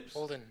 Snips?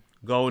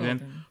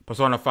 Golden.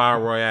 Persona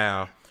 5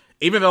 Royale.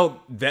 Even though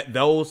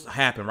those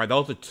happen, right?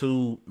 Those are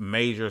two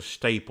major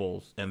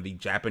staples in the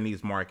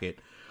Japanese market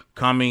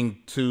coming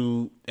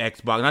to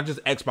Xbox, not just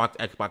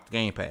Xbox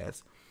Game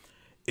Pass.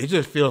 It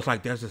just feels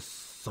like there's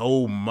just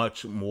so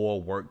much more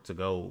work to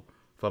go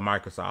for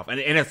Microsoft, and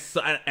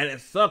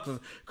it sucks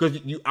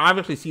because you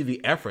obviously see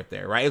the effort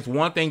there, right? It's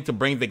one thing to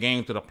bring the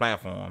game to the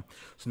platform;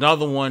 it's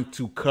another one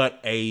to cut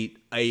a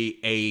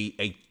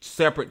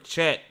separate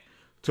check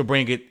to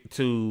bring it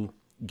to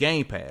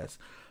Game Pass.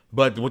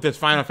 But with this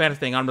Final Fantasy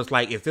thing, I'm just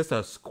like, is this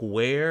a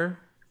Square?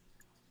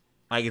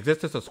 Like, is this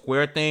just a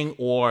Square thing,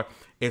 or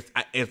is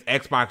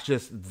Xbox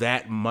just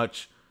that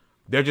much?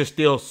 They're just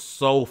still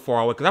so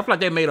far away, because I feel like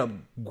they made a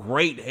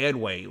great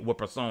headway with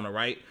Persona,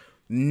 right?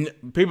 People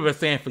have been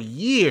saying for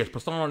years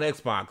Persona on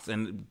Xbox,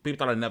 and people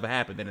thought it never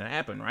happened. Then it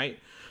happened, right?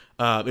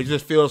 It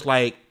just feels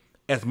like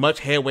as much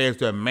headway as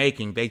they're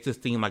making, they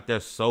just seem like they're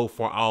so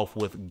far off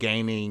with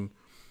gaining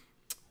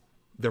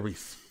the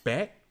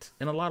respect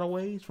in a lot of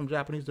ways from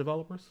Japanese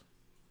developers.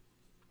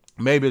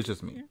 Maybe it's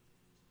just me.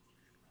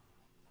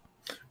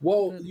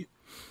 Well,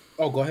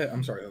 go ahead.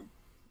 I'm sorry.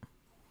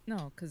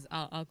 No, because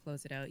I'll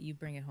close it out. You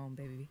bring it home,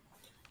 baby.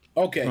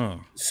 Okay.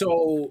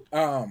 So,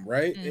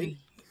 right?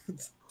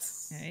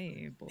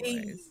 Hey,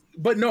 boys.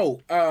 But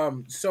no,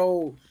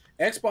 so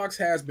Xbox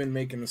has been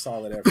making a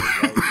solid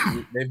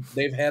effort.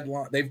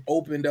 Right? they've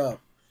opened up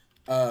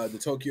the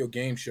Tokyo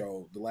Game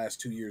Show the last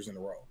 2 years in a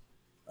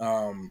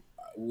row.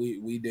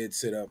 We did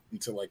sit up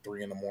until like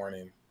 3 a.m.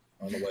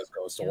 on the West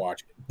Coast to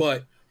watch it.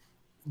 But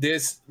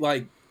this,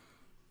 like,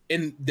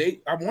 and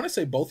I want to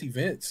say both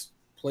events,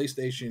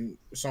 PlayStation,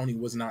 Sony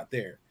was not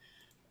there.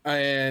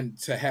 And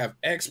to have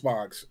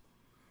Xbox,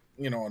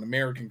 an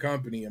American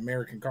company,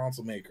 American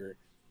console maker,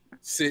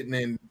 sitting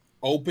and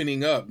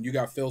opening up, you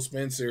got Phil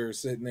Spencer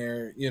sitting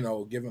there,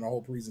 giving a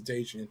whole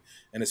presentation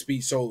and a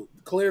speech. So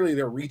clearly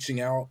they're reaching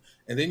out.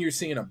 And then you're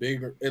seeing a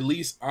bigger, at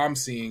least I'm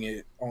seeing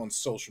it on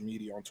social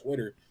media, on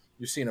Twitter,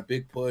 you're seeing a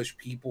big push.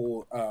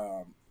 People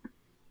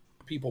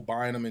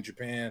buying them in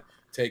Japan,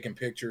 taking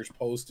pictures,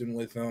 posting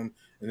with them.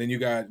 And then you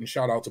got, and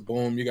shout out to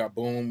Boom, you got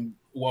Boom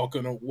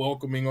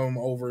welcoming them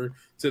over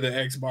to the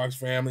Xbox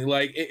family.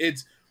 Like,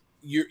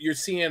 you're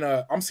seeing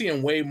I'm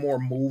seeing way more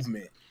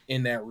movement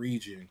in that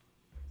region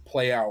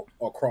play out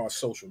across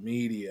social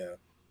media,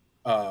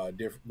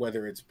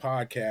 whether it's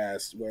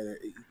podcasts, whether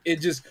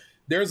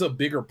there's a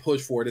bigger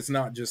push for it. It's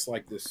not just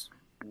like this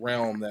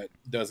realm that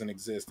doesn't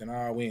exist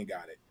and we ain't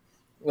got it.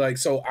 Like,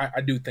 so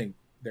I do think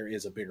there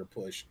is a bigger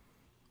push.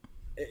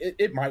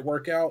 It might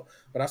work out,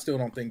 but I still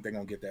don't think they're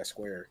gonna get that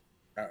Square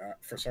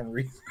for some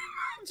reason.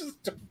 I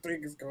just don't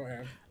think it's gonna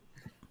happen.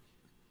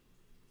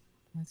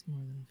 That's more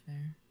than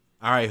fair.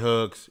 All right,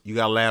 Hugs, you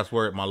got last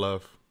word, my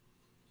love.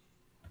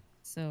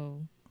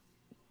 So,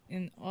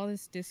 in all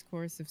this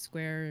discourse of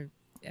Square,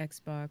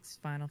 Xbox,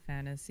 Final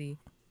Fantasy,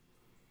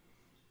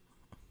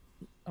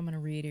 I'm going to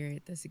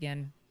reiterate this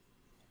again.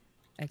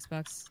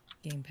 Xbox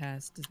Game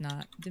Pass does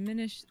not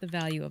diminish the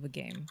value of a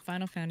game.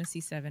 Final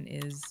Fantasy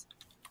VII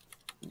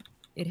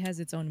it has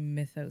its own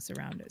mythos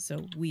around it,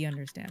 so we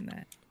understand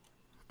that.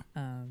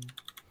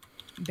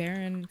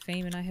 Baron,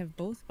 Fame, and I have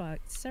both bought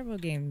several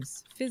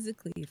games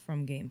physically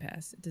from Game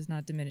Pass. It does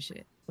not diminish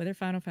it. Whether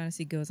Final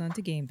Fantasy goes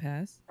onto Game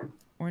Pass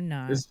or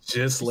not. This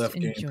just left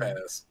Game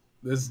Pass.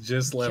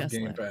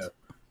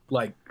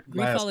 Like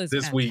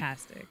this week.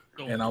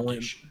 And I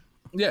went.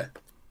 Yeah.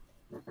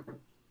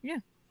 Yeah.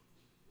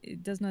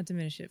 It does not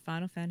diminish it.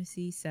 Final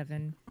Fantasy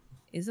VII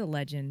is a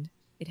legend.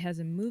 It has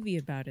a movie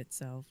about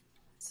itself,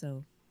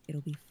 so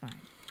it'll be fine.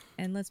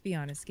 And let's be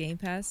honest, Game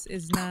Pass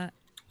is not,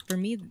 for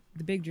me,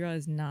 the big draw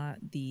is not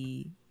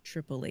the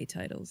AAA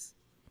titles.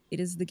 It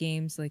is the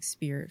games like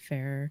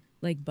Spiritfarer,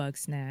 like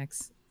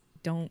Bugsnax.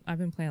 I've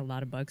been playing a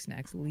lot of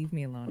Bugsnax. Leave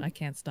me alone. I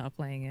can't stop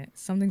playing it.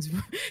 Something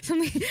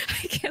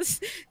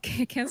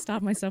I can't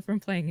stop myself from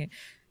playing it.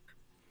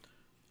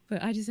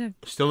 But I just have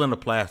still in the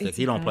plastic.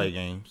 He don't play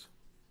games.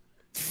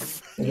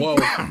 Whoa!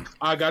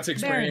 I got to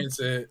experience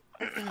it.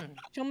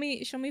 Show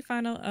me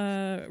final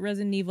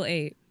Resident Evil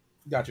 8.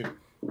 Got you.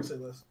 Say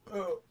this.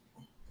 Oh.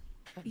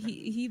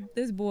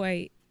 This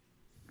boy.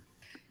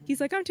 He's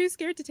like, I'm too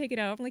scared to take it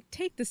out. I'm like,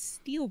 take the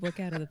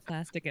steelbook out of the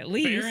plastic at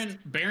least.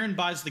 Baron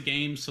buys the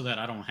game so that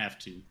I don't have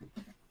to.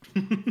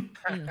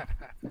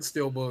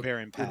 Steelbook.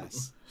 Baron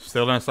Pass.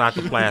 Still inside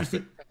the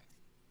plastic.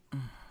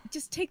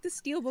 Just take the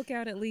steelbook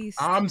out at least.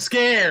 I'm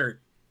scared.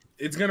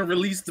 It's gonna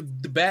release the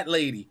Bat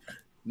Lady,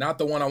 not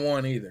the one I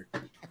want either.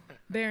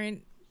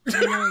 Baron,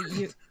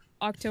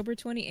 October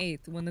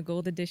 28th, when the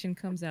gold edition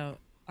comes out,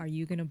 are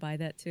you gonna buy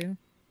that too?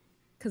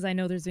 Because I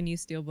know there's a new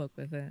steelbook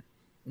with it.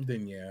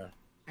 Then yeah.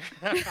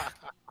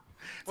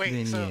 Wait,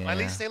 Then so yeah. at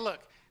least they look.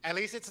 At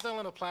least it's still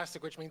in the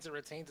plastic, which means it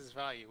retains its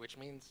value, which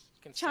means you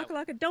can sell it.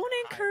 Chocolate, don't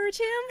encourage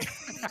him.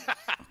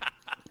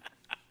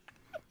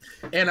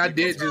 And I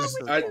did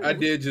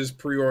just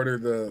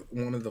pre-order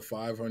one of the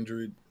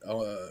 500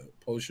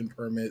 potion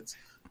permits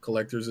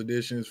collector's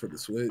editions for the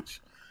Switch.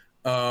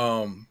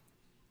 And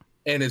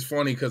it's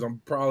funny because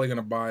I'm probably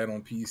gonna buy it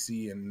on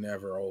PC and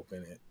never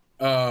open it.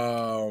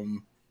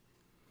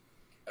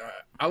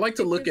 I like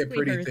to look at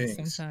pretty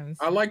things. Sometimes.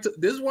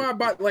 This is why I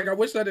bought. Like, I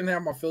wish I didn't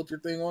have my filter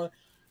thing on,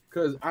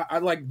 because I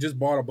like just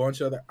bought a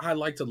bunch of that. I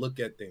like to look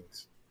at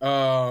things.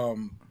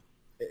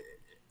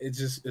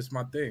 It's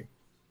my thing.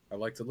 I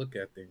like to look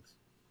at things.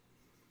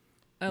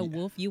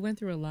 Wolf, you went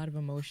through a lot of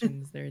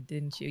emotions there,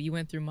 didn't you? You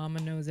went through Mama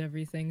Knows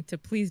Everything to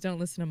Please Don't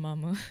Listen to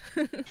Mama.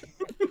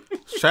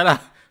 Shout out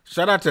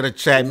to the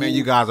chat, man.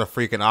 You guys are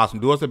freaking awesome.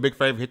 Do us a big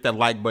favor, hit that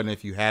like button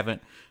if you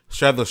haven't.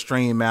 Share the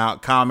stream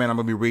out, comment. I'm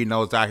gonna be reading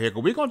those out here.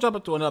 Cause we're gonna jump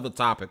into another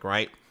topic,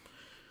 right?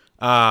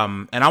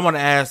 And I'm gonna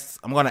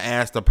ask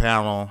the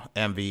panel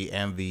and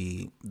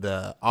the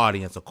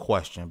audience a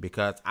question,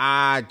 because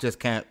I just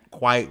can't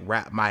quite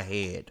wrap my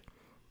head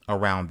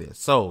around this.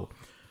 So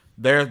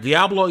there's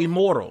Diablo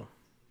Immortal.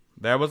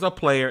 There was a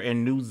player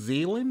in New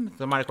Zealand,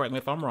 somebody correct me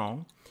if I'm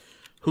wrong,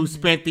 who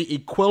spent the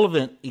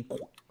equivalent.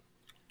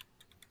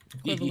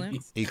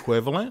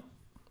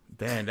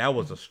 Damn, that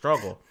was a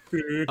struggle.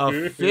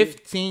 Of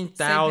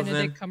 15,000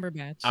 Benedict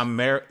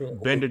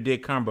Cumberbatch.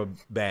 Benedict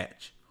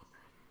Cumberbatch.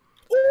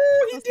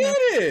 Ooh, he did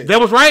it. That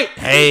was right.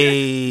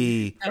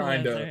 Hey.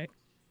 Kinda.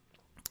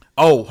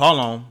 Oh, hold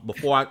on.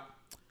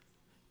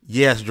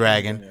 Yes,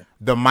 Dragon.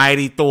 The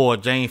mighty Thor,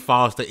 Jane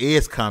Foster,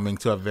 is coming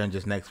to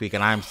Avengers next week,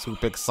 and I'm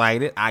super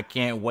excited. I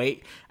can't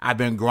wait. I've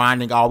been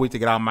grinding all week to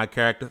get all my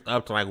characters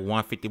up to like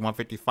 150,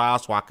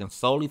 155, so I can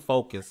solely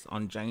focus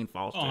on Jane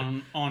Foster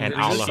and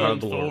all of her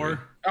glory.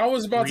 I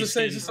was about to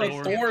say, just like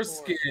Thor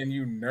skin,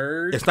 you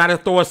nerd. It's not a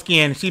Thor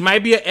skin. She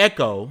might be an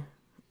Echo,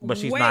 but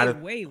she's not a...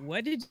 Wait,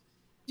 what did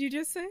you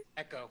just say?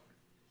 Echo.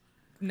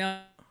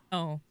 No,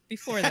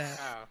 before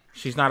that.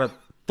 She's not a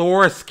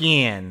Thor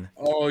skin.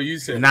 Oh, you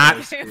said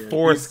not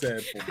Thor skin.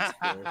 I just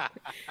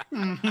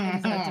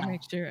had to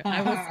make sure.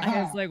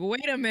 I was like,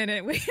 wait a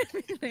minute. Reel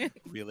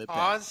it back.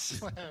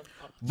 Pause.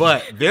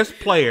 But this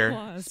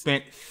player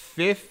spent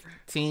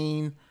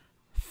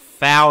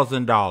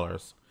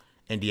 $15,000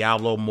 in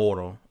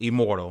Diablo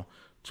Immortal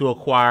to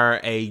acquire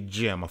a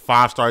gem, a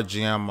 5-star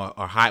gem, or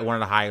one of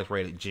the highest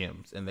rated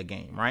gems in the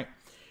game, right?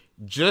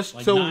 Just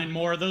like to 9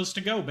 more of those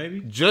to go,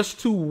 baby. Just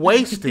to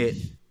waste it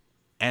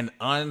and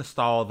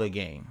uninstall the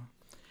game.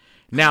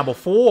 Now,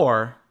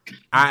 before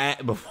I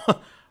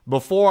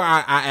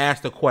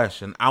ask the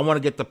question, I want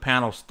to get the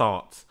panel's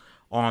thoughts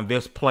on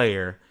this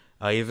player.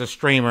 He's a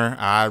streamer.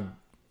 I've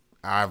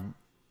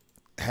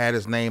had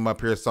his name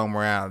up here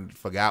somewhere. I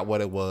forgot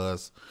what it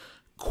was.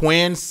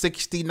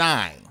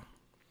 Quinn69.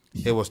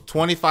 It was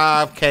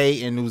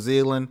 25K in New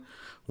Zealand.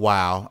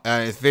 Wow.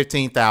 It's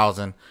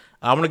 15,000.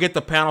 I want to get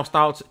the panel's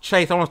thoughts.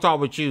 Chase, I want to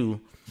start with you.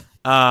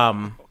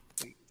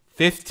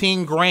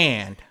 15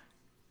 grand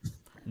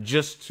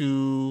just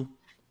to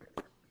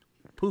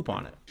poop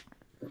on it.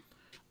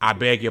 I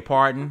beg your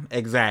pardon.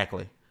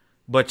 Exactly.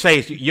 But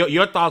Chase,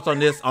 your thoughts on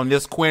this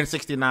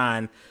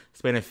Quinn69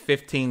 spending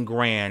 15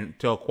 grand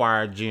to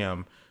acquire a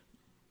gem,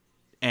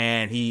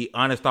 and he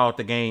uninstalled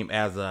the game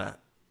as a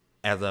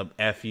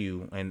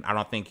FU, and I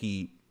don't think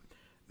he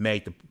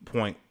made the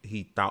point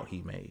he thought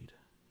he made.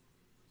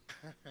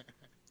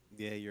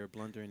 Yeah, you're a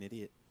blundering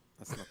idiot.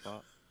 That's my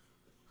thought.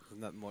 There's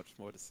not much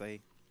more to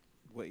say.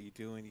 What you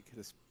doing? You could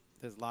have.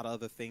 There's a lot of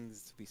other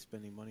things to be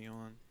spending money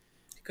on.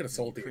 You could have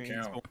sold the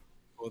account.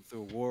 Going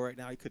through a war right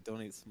now. You could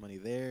donate some money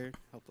there.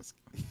 Help us,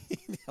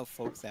 help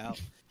folks out.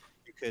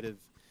 You could have.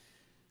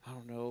 I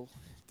don't know.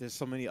 There's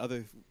so many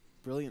other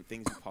brilliant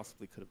things you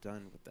possibly could have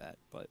done with that,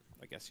 but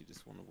I guess you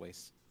just want to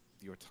waste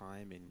your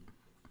time and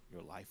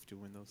your life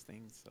doing those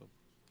things. So.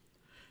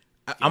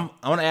 I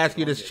want to ask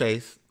you this,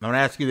 Chase. I want to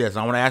ask you this.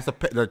 I want to ask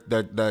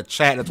the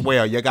chat as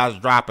well. You guys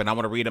dropping. I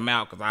want to read them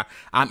out because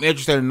I'm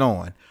interested in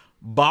knowing.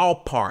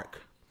 Ballpark.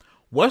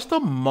 What's the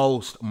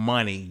most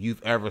money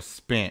you've ever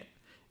spent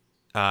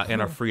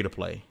in a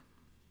free-to-play?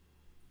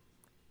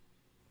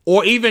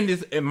 Or even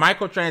this in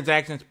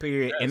microtransactions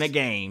period in a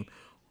game?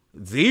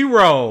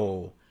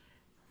 0.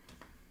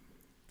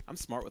 I'm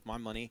smart with my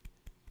money.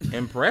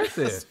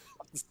 Impressive.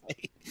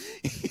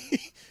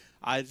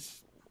 I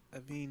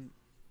mean...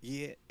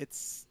 Yeah,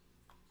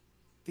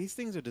 these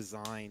things are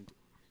designed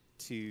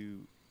to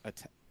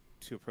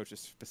approach a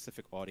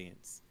specific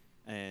audience,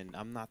 and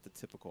I'm not the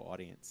typical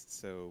audience.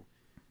 So,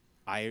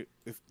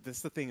 if this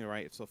is the thing,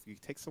 right? So if you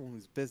take someone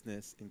who's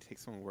business and you take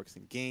someone who works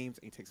in games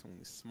and you take someone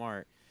who's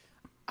smart,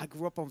 I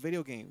grew up on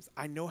video games.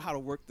 I know how to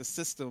work the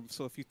system.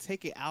 So if you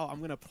take it out, I'm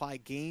gonna apply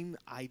game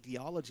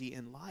ideology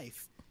in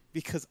life.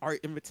 because art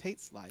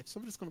imitates life. So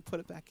I'm just going to put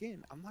it back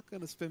in. I'm not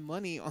going to spend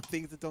money on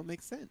things that don't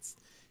make sense,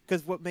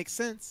 because what makes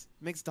sense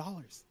makes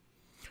dollars.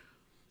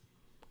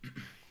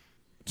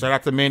 Shout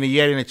out to Manny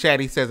Yeti in the chat.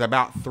 He says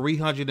about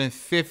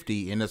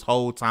 350 in this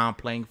whole time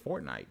playing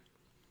Fortnite.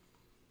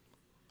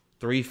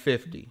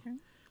 350.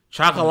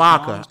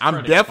 Chakalaka,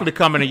 I'm definitely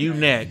coming to you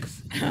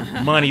next.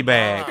 Money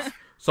bags.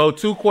 So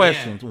 2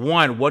 questions.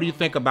 1, what do you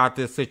think about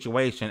this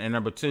situation? And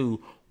number 2,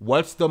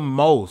 what's the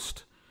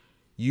most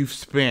you've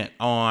spent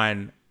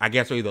on, I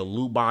guess, either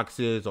loot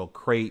boxes or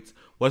crates?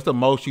 What's the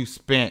most you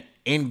spent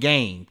in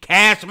game,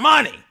 cash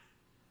money,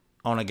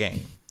 on a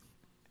game?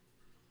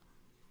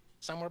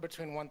 Somewhere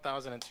between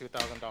 $1,000 and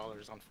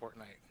 $2,000 on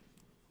Fortnite.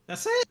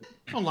 That's it.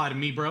 Don't lie to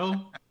me, bro.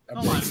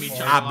 Don't lie to me,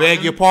 I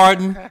beg your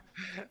pardon.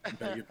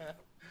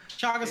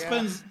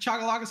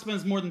 Chakalaka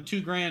spends more than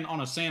 $2,000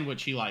 on a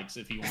sandwich he likes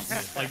if he wants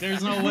it. Like,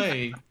 there's no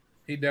way.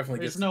 He definitely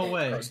There's gets no the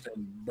way. crust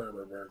and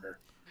burger.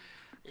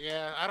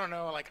 Yeah, I don't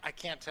know. Like, I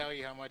can't tell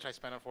you how much I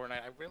spent on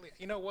Fortnite.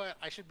 You know what?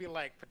 I should be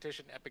like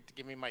petition Epic to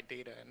give me my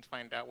data and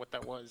find out what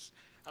that was.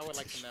 I would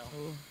like to know.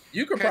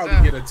 You could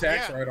probably get a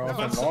tax yeah, write-off. no,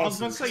 on I was about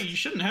to losses. say, you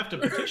shouldn't have to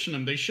petition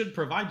them. They should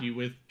provide you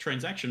with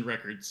transaction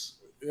records.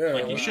 Yeah,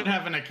 Like, you should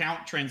have an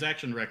account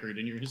transaction record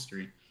in your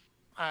history.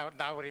 I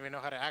wouldn't even know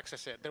how to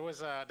access it. There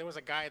was a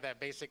guy that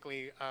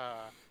basically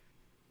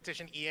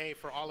petitioned EA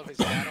for all of his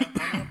data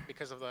on him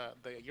because of the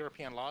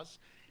European laws,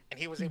 and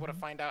he was able to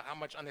find out how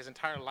much on his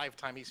entire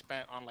lifetime he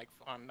spent on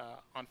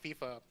on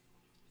FIFA,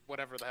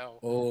 whatever the hell.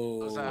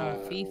 Those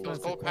FIFA's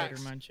a gold quarter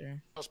packs,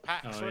 muncher. those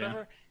packs Oh, or yeah.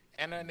 whatever.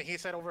 And then he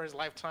said over his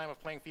lifetime of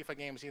playing FIFA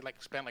games, he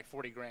like spent like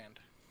 $40,000.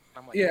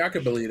 I'm like, yeah, I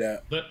could believe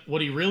that. But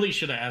what he really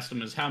should have asked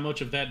him is, how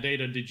much of that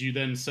data did you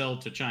then sell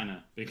to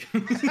China?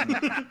 Because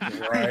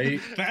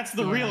Right. that's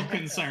the real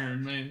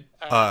concern, man.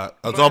 but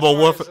as Azobo far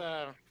Wolf. as,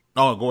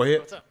 Oh, go ahead.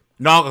 what's up?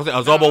 No,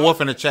 Azobo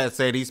Wolf in the chat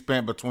said he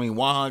spent between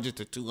 100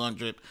 to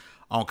 200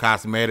 on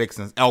cosmetics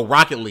and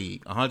Rocket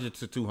League, 100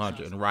 to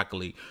 200 in Rocket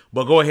League.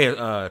 But go ahead,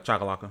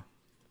 Chakalaka.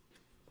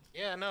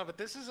 Yeah, no, but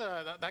this is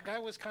that guy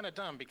was kind of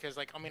dumb because,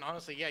 like, I mean,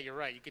 honestly, yeah, you're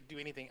right. You could do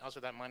anything else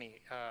with that money.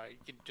 You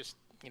could just,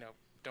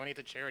 donate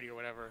to charity or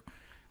whatever.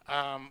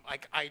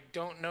 Like, I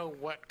don't know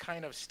what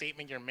kind of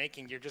statement you're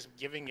making. You're just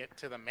giving it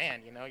to the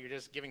man. You're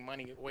just giving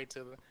money away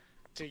to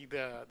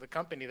the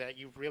company that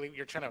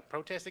you're trying to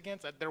protest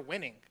against. That they're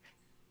winning.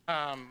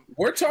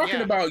 We're talking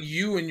yeah. about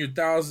you and your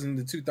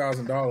 $1,000 to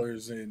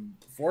 $2,000 in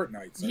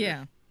Fortnite. Sir.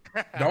 Yeah.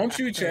 Don't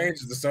you change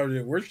the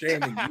subject. We're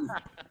shaming you.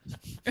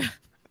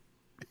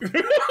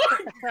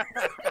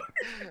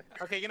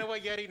 Okay, you know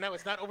what, Yeti? No,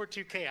 it's not over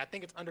 2K. I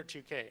think it's under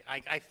 2K.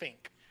 I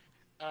think.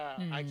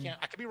 I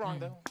could be wrong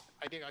though.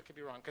 I could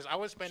be wrong because I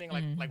was spending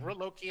like real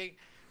low key.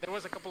 There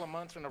was a couple of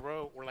months in a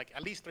row, or like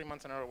at least 3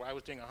 months in a row, where I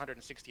was doing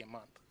 160 a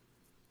month.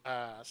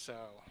 So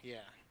yeah.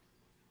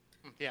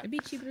 Yeah. It'd be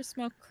cheaper to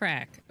smoke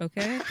crack,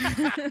 okay?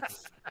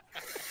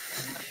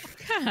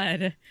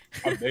 God.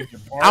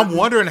 I'm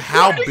wondering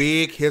how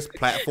big his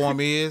platform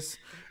is,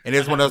 and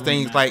it's one of those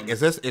things like, is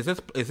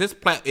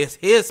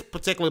his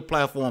particular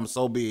platform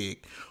so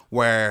big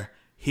where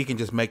he can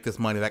just make this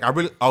money? Like,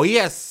 he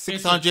has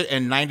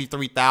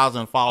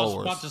 693,000 followers. I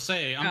was about to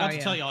say, I'm about to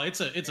tell y'all, it's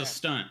a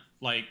stunt.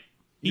 Like,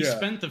 he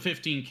spent the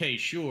 $15K,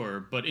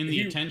 sure, but in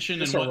the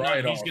attention and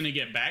whatnot he's going to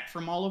get back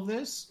from all of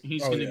this,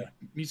 he's going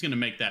to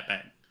make that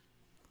back.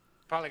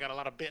 Probably got a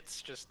lot of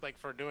bits just like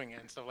for doing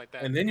it and stuff like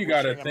that. And then you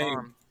got to think.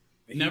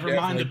 Never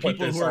mind the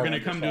people who are going to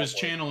come to his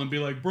channel and be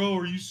like, bro,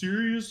 are you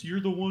serious?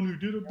 You're the one who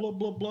did it, blah,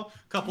 blah, blah.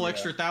 Couple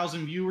extra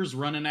 1,000 viewers,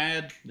 run an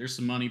ad. There's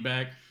some money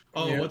back.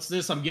 Oh, what's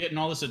this? I'm getting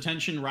all this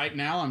attention right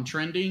now. I'm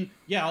trending.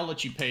 Yeah, I'll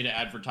let you pay to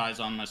advertise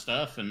on my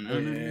stuff. And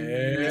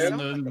It's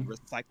like a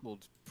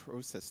recycled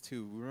process,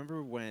 too.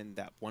 Remember when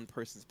that one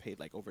person's paid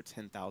like over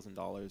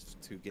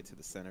 $10,000 to get to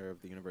the center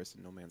of the universe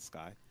in No Man's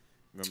Sky?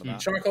 Remember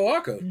that?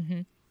 Chakalaka.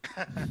 Mm-hmm.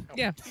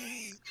 Yeah.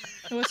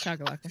 It was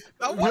Chakalaka.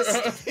 That was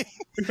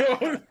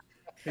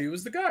He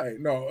was the guy.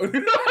 No.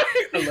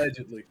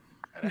 Allegedly.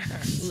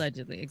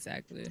 Allegedly,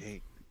 exactly.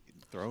 Hey,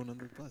 thrown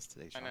under the bus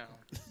today, I know.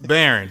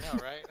 Baron, I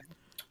know, right?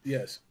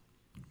 Yes.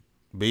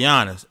 be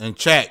honest. And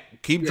chat,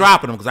 keep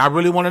dropping them because I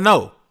really want to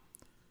know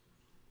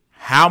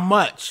how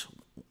much,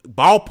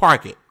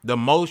 ballpark it, the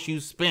most you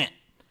spent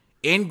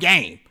in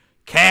game,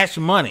 cash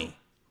money.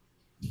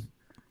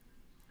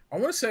 I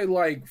want to say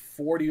like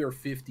 40 or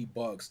 50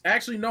 bucks.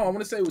 Actually, no, I want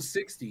to say it was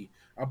 60.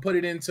 I put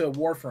it into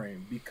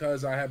Warframe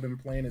because I have been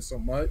playing it so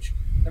much.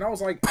 And I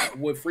was like,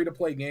 with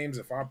free-to-play games,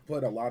 if I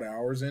put a lot of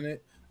hours in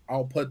it,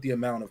 I'll put the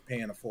amount of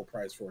paying a full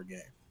price for a game.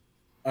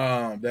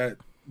 That's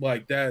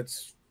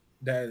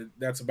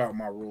about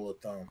my rule of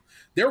thumb.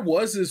 There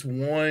was this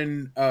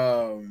one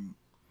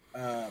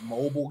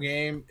mobile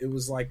game. It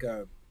was like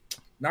a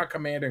not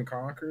Command and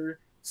Conquer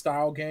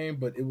style game,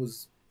 but it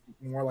was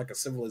more like a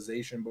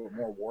Civilization, but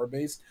more war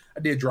based. I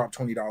did drop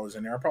 $20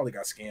 in there. I probably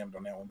got scammed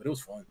on that one, but it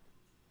was fun.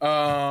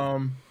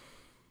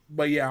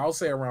 But yeah, I'll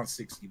say around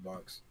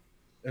 $60.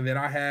 And then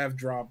I have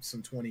dropped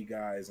some 20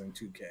 guys in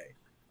 2K.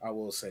 I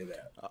will say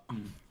that.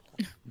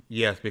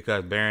 Yes,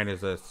 because Baron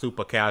is a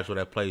super casual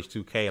that plays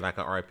 2K like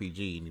an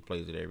RPG, and he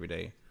plays it every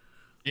day.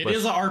 It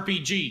is an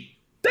RPG.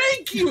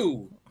 Thank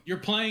you. You're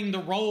playing the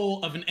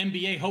role of an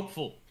NBA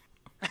hopeful.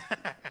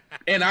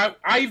 And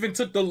I even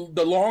took the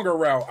longer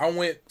route. I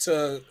went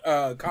to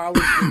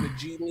college in the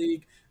G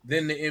League,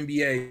 then the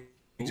NBA,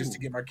 just to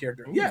get my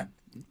character. Ooh. Yeah.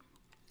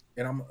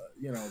 And I'm,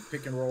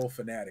 pick and roll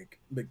fanatic.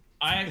 But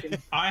I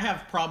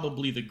have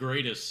probably the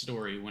greatest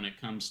story when it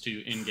comes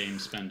to in-game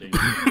spending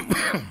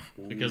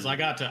because I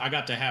got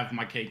to have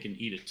my cake and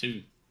eat it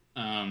too.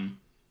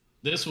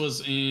 This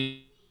was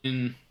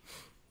in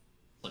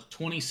like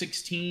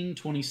 2016,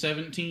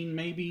 2017,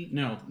 maybe.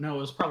 No, it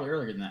was probably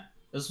earlier than that.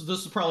 This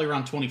was probably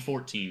around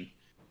 2014.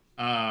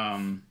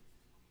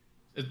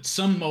 It's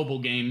some mobile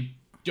game.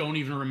 Don't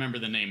even remember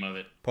the name of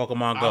it.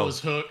 Pokemon Go. I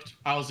was hooked.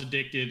 I was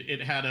addicted.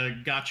 It had a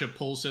gacha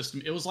pull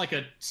system. It was like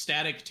a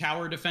static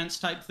tower defense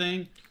type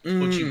thing,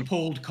 but you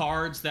pulled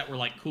cards that were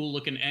like cool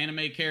looking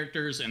anime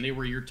characters, and they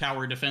were your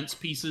tower defense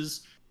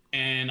pieces.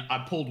 And I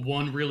pulled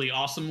one really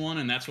awesome one,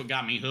 and that's what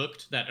got me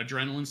hooked. That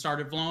adrenaline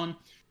started flowing.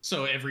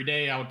 So every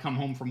day I would come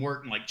home from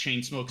work and like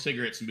chain smoke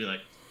cigarettes and be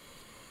like,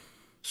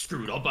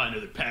 screw it, I'll buy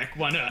another pack.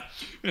 Why not?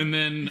 And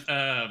then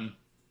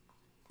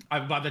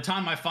by the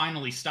time I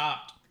finally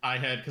stopped,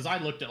 because I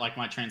looked at like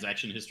my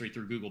transaction history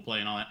through Google Play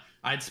and all that,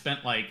 I had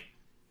spent like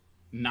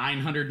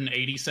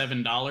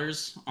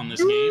 $987 on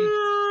this game.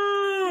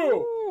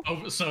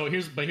 So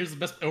here's the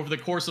best, over the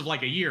course of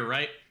like a year,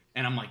 right?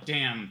 And I'm like,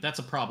 damn, that's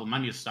a problem. I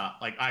need to stop.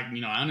 Like I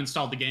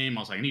uninstalled the game.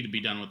 I was like, I need to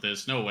be done with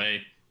this. No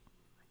way.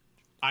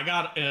 I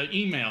got an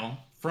email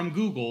from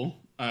Google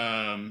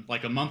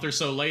like a month or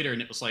so later,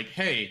 and it was like,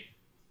 hey,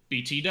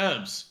 BT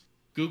Dubs,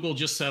 Google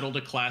just settled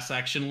a class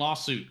action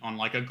lawsuit on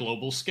like a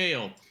global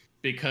scale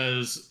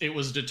because it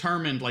was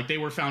determined, like they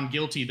were found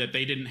guilty that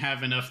they didn't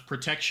have enough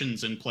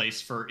protections in place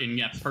for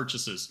in-app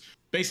purchases.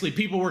 Basically,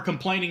 people were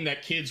complaining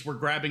that kids were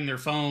grabbing their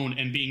phone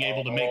and being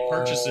able to make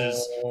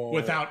purchases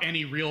without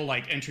any real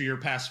like enter your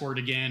password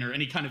again or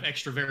any kind of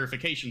extra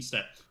verification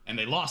step. And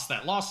they lost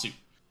that lawsuit.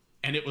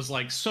 And it was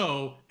like,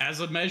 so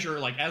as a measure,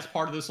 like as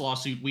part of this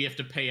lawsuit, we have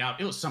to pay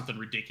out. It was something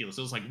ridiculous.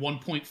 It was like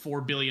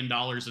 $1.4 billion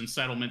in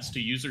settlements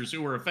to users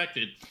who were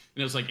affected.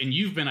 And it was like, and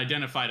you've been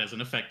identified as an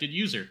affected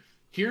user.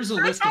 Here's a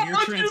list of your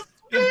here's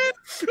a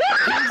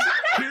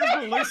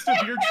list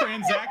of your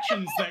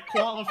transactions that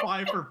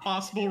qualify for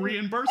possible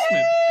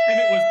reimbursement. And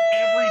it was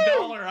every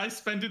dollar I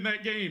spent in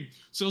that game.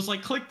 So it's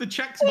like, click the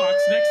checks box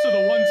next to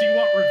the ones you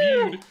want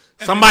reviewed.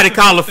 Somebody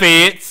call the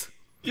feds.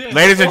 Yeah.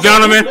 Ladies and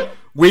gentlemen,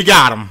 we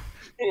got them.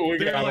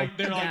 They're like,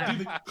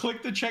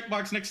 click the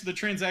checkbox next to the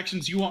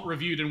transactions you want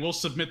reviewed, and we'll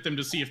submit them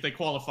to see if they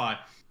qualify.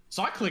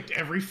 So I clicked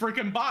every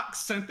freaking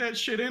box, sent that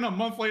shit in. A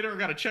month later, I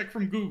got a check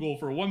from Google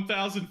for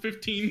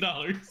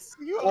 $1,015.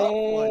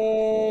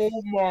 Oh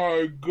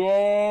my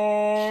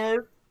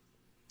god!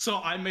 So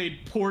I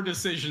made poor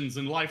decisions,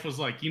 and life was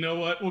like, you know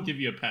what? We'll give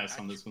you a pass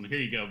on this one. Here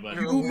you go,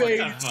 buddy. You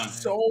made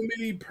so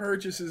many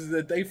purchases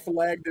that they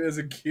flagged as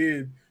a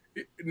kid.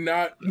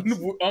 Not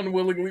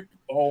unwillingly.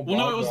 Oh, well,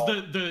 no, it was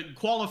the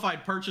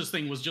qualified purchase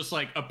thing was just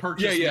like a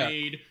purchase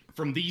made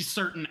from these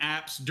certain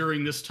apps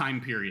during this time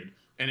period.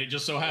 And it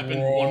just so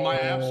happened one of my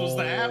apps was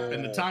the app,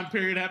 and the time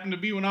period happened to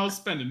be when I was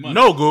spending money.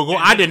 No, Google,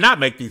 I did not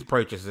make these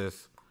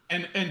purchases.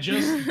 And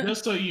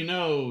just so you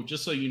know,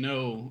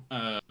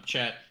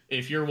 chat,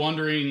 if you're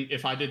wondering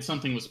if I did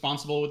something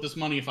responsible with this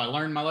money, if I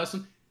learned my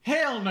lesson,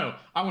 hell no.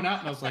 I went out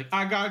and I was like,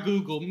 I got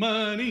Google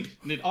money,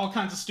 and did all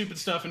kinds of stupid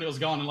stuff, and it was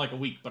gone in like a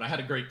week. But I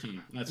had a great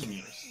team, and that's what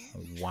matters.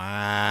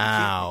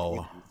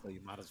 Wow. So you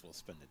might as well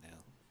spend it now.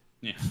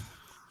 Yeah.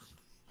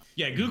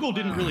 Yeah, Google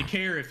didn't really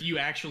care if you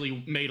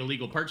actually made a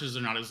legal purchase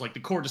or not. It was like the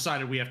court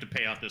decided we have to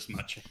pay out this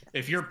much.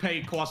 If your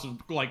pay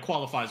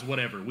qualifies,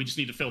 whatever. We just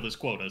need to fill this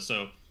quota.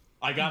 So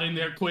I got in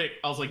there quick.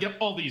 I was like, yep,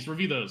 all these,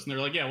 review those. And they're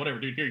like, yeah, whatever,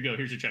 dude. Here you go.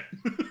 Here's your check.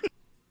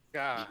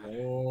 God,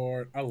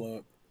 Lord, I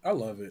love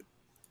it.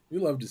 We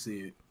love to see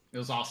it. It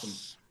was awesome.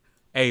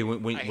 Hey,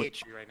 I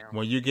hate you right now.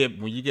 When you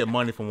get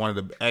money from one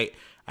of the, hey,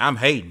 I'm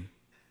hating.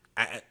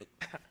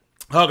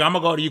 Hugger, I'm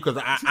gonna go to you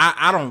because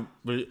I don't,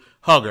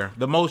 Hugger,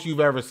 the most you've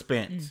ever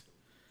spent,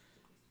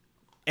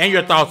 and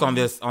your thoughts on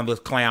this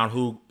clown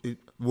who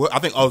I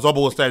think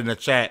Ozobo was said in the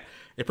chat.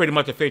 It's pretty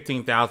much a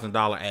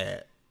 $15,000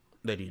 ad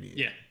that he did.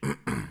 Yeah.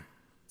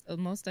 The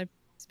most I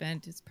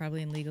spent is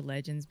probably in League of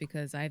Legends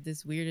because I have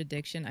this weird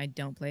addiction. I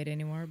don't play it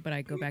anymore, but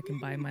I go back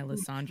and buy my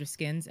Lissandra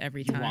skins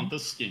every time. You want the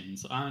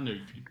skins? I know you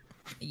do.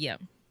 Yeah.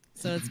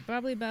 So it's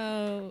probably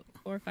about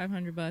 $400 or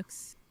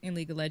 $500 in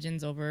League of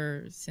Legends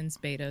over since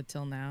beta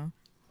till now.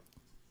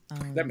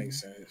 That makes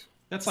sense.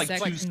 That's like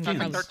 2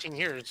 skins. 13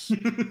 years.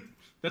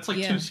 That's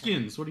like 2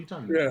 skins. What are you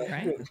talking about?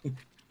 Right?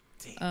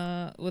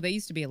 Well, they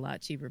used to be a lot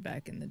cheaper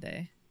back in the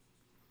day.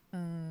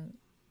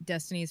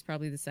 Destiny is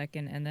probably the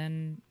second, and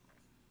then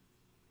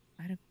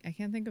I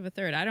can't think of a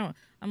third. I'm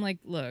like,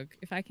 look,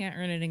 if I can't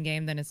earn it in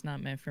game, then it's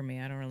not meant for me.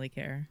 I don't really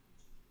care.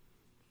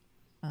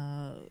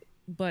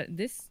 But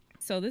this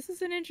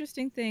is an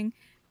interesting thing.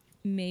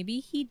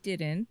 Maybe he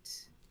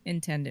didn't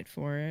intend it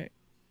for it,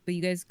 but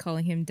you guys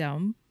calling him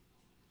dumb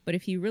But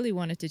if he really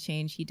wanted to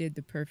change, he did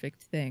the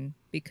perfect thing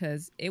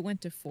because it went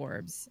to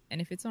Forbes.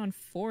 And if it's on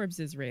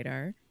Forbes's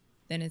radar,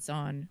 then it's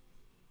on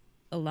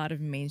a lot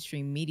of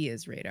mainstream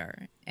media's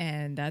radar.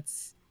 And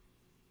that's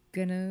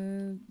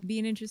gonna be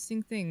an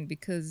interesting thing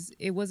because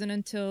it wasn't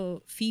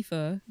until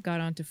FIFA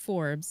got onto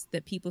Forbes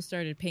that people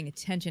started paying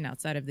attention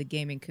outside of the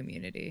gaming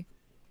community.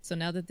 So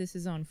now that this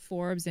is on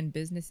Forbes and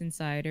Business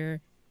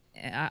Insider,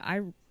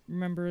 I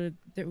remember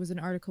there was an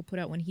article put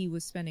out when he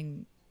was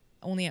spending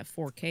only at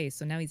 4K,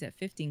 so now he's at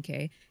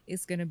 15K.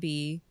 It's gonna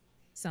be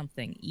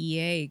something.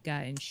 EA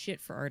got in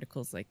shit for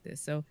articles like this,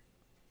 so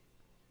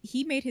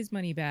he made his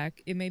money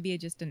back. It may be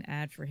just an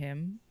ad for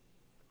him,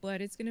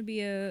 but it's gonna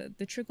be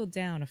the trickle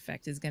down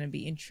effect is gonna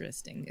be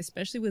interesting,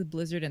 especially with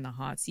Blizzard in the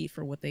hot seat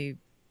for what the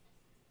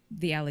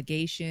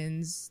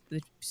allegations,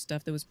 the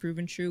stuff that was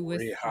proven true with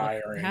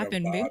what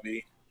happened.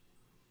 Bobby.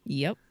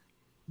 Yep,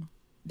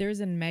 there's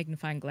a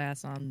magnifying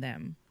glass on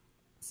them,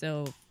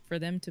 so for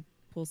them to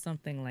pull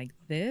something like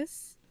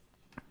this,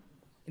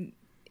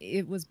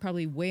 it was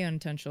probably way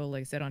unintentional,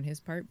 like I said, on his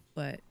part,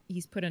 but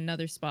he's put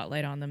another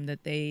spotlight on them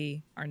that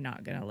they are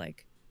not gonna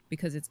like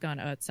because it's gone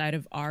outside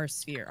of our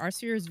sphere. Our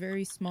sphere is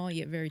very small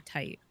yet very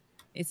tight.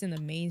 It's in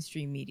the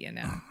mainstream media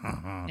now,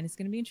 and it's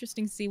gonna be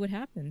interesting to see what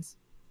happens.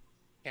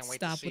 Can't wait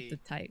Stop to see. with the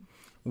tight.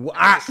 Well,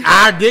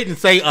 I didn't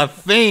say a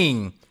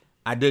thing.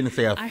 I didn't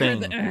say a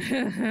thing.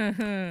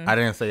 I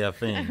didn't say a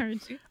thing. I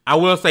heard you. I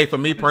will say for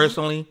me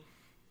personally,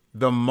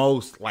 the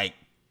most like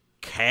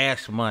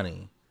cash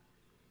money,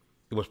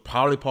 it was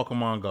probably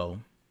Pokemon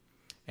Go,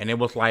 and it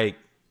was like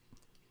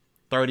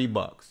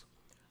 $30.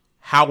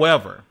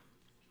 However,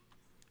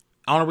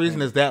 the only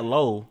reason it's that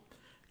low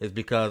is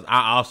because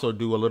I also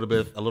do a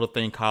little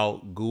thing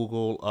called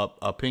Google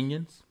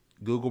Opinions,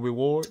 Google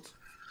Rewards,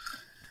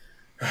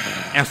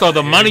 and so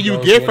the money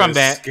you get from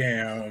that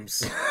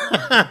scams.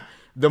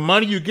 the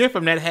money you get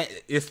from that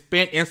is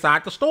spent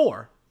inside the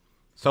store.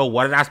 So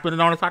what did I spend it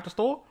on inside the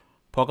store?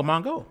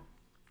 Pokemon Go.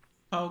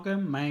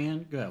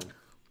 Pokemon Go.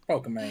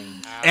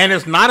 Pokemon. And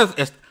it's not a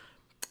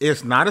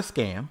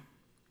scam.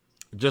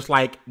 Just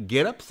like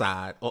Get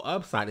Upside or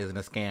Upside isn't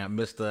a scam,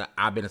 Mr.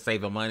 I've been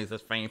saving money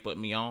since Fame put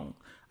me on.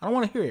 I don't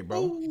want to hear it,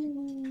 bro.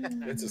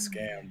 It's a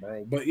scam,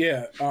 bro. But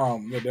yeah,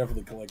 they're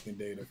definitely collecting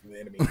data from the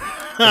enemy.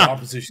 The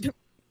opposition.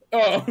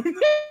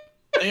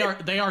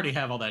 They already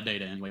have all that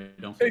data anyway,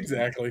 don't they?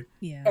 Exactly.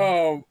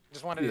 Yeah.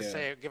 Just wanted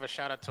to give a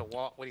shout out to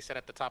Walt, what he said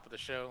at the top of the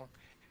show,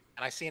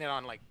 and I seen it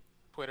on like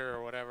Twitter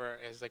or whatever.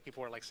 Is like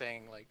people were like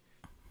saying like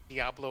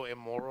Diablo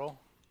immoral.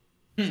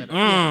 So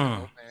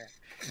there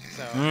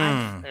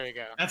you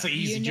go. That's an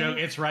easy joke.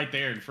 It's right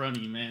there in front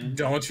of you, man.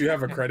 Don't you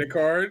have a credit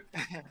card?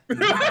 So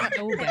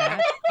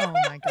bad. Oh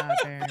my god,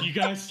 Baron. You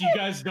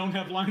guys don't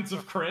have lines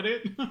of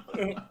credit?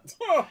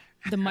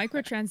 The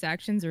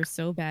microtransactions are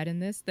so bad in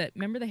this that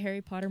remember the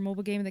Harry Potter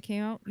mobile game that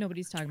came out?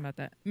 Nobody's talking about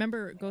that.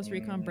 Remember Ghost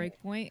Recon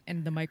Breakpoint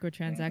and the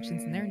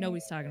microtransactions in there?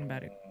 Nobody's talking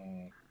about it.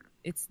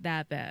 It's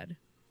that bad.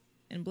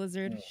 And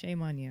Blizzard,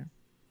 shame on you.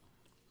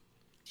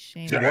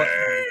 Shame on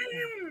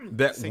you.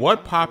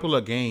 What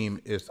popular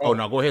game is? Oh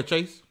no, go ahead,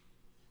 Chase.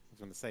 I was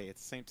gonna say at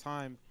the same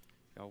time,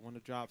 y'all want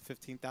to drop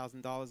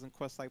 $15,000 in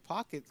Quest Like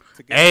Pocket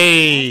to get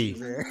Hey,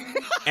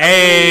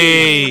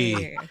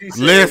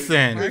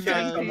 listen. Rich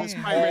would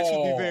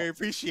be very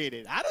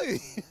appreciated. I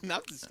don't.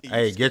 I'm just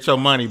Hey, get your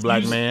money,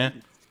 black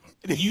man.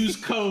 Use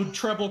code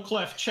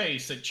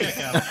TrebleClefChase at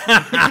checkout.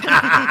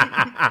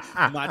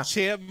 my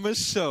chairman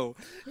show.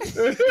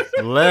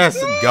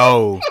 Let's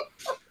go.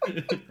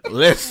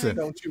 Listen.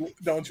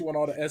 Don't you want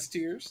all the S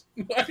tiers?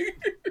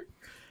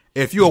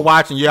 If you're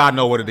watching, y'all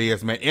know what it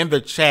is, man. In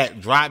the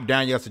chat, drop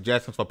down your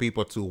suggestions for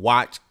people to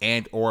watch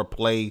and or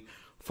play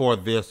for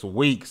this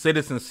week.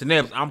 Citizen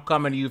Snips, I'm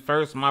coming to you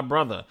first, my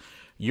brother.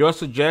 Your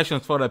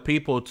suggestions for the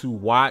people to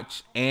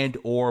watch and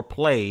or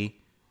play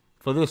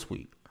for this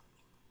week.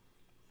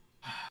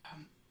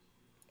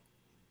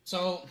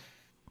 So,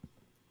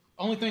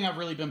 only thing I've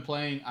really been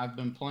playing, I've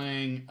been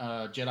playing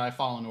Jedi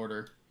Fallen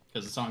Order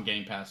because it's on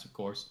Game Pass, of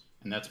course,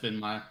 and that's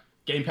been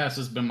Game Pass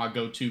has been my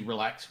go-to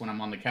relax when I'm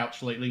on the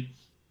couch lately,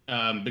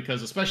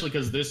 especially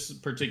because this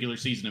particular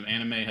season of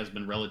anime has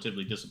been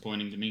relatively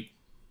disappointing to me.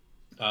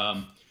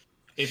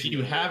 If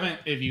you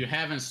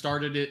haven't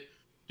started it,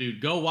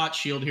 dude, go watch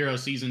Shield Hero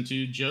Season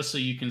 2 just so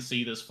you can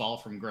see this fall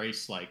from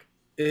grace. Like,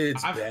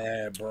 it's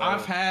bad, bro.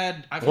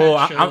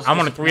 I'm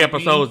on the 3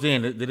 episodes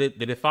in. Did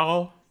it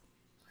fall?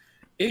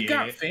 It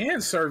got fan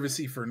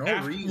servicey for no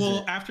reason.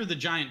 Well, after the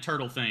giant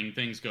turtle thing,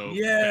 things go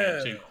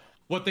bad too.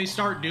 What they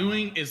start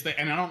doing is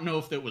and I don't know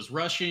if it was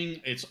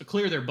rushing. It's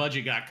clear their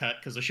budget got cut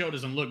because the show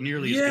doesn't look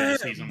nearly as good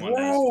as season 1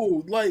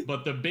 does.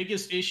 But the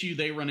biggest issue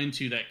they run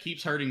into that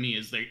keeps hurting me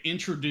is they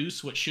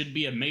introduce what should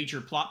be a major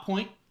plot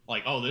point,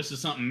 like, oh, this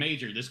is something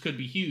major, this could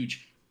be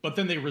huge, but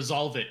then they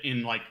resolve it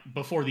in like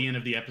before the end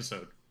of the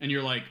episode, and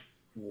you're like,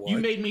 what? You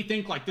made me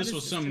think like this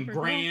was some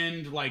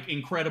grand, like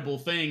incredible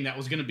thing that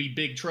was going to be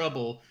big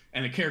trouble,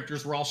 and the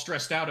characters were all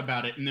stressed out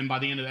about it, and then by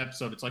the end of the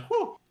episode, it's like,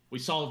 whoo, we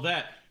solved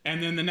that.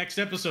 And then the next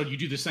episode, you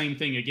do the same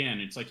thing again.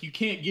 It's like, you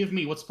can't give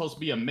me what's supposed to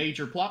be a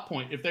major plot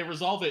point if they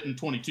resolve it in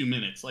 22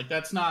 minutes. Like,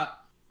 that's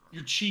not,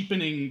 you're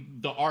cheapening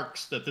the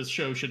arcs that this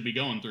show should be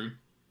going through.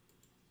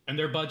 And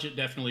their budget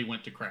definitely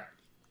went to crap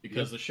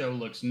because the show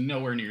looks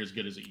nowhere near as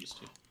good as it used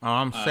to. Oh,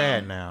 I'm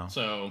sad now.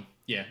 So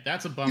yeah,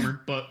 that's a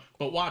bummer, but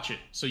watch it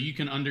so you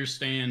can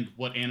understand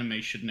what anime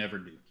should never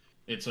do.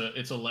 It's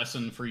a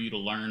lesson for you to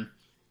learn.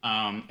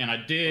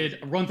 And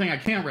one thing I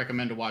can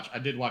recommend to watch. I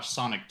did watch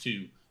Sonic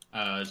 2.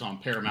 It's on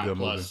Paramount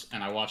Plus,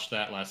 and I watched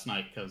that last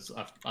night because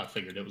I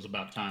figured it was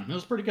about time. It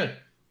was pretty good.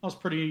 I was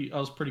pretty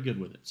good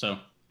with it. So,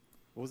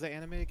 what was that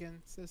anime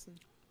again, Citizen?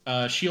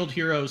 Shield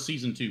Hero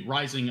Season 2,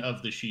 Rising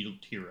of the Shield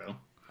Hero.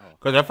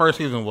 Because that first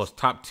season was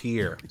top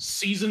tier.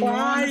 Season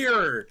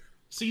Fire!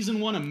 Season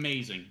 1,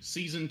 amazing.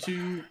 Season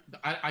 2,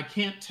 I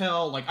can't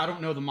tell. Like, I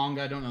don't know the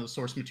manga, I don't know the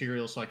source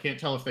material, so I can't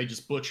tell if they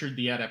just butchered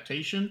the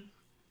adaptation,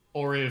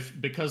 or if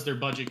because their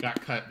budget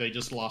got cut, they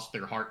just lost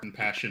their heart and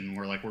passion and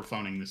were like, we're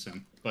phoning this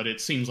in. But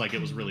it seems like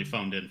it was really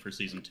phoned in for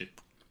Season 2.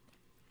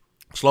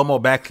 Slow-mo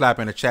backslap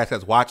in the chat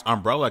says, watch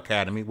Umbrella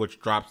Academy, which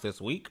drops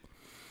this week.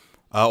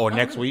 Or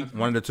next week,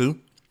 one of the two.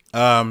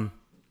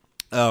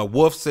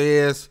 Wolf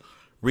says,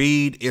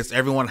 read Is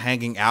Everyone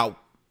Hanging Out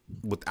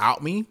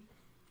Without Me?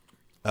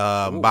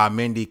 By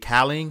Mindy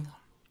Kaling.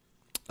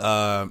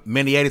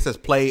 Mindy 80 says,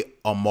 play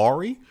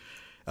Amari.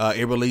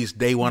 It released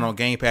day one on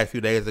Game Pass a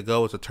few days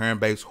ago. It's a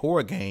turn-based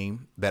horror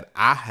game that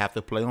I have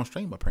to play on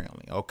stream,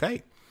 apparently.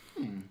 Okay.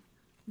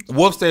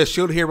 Wolf says,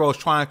 Shield Hero is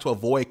trying to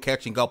avoid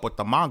catching up with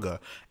the manga.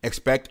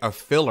 Expect a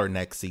filler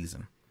next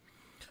season.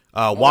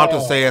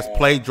 Walter says,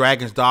 play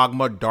Dragon's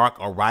Dogma Dark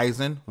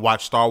Horizon.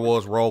 Watch Star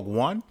Wars Rogue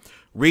One.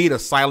 Read A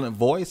Silent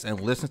Voice and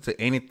listen to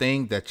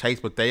anything that Chase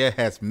Bethea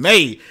has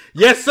made.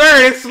 Yes,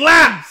 sir. It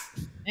slaps.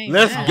 Amen.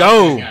 Let's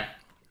go.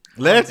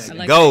 Let's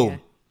like go.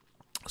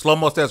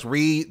 Slow-mo says,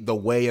 read The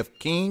Way of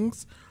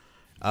Kings.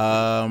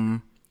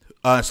 Slow-mo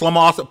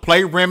also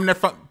play Remnant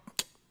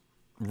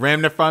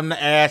from the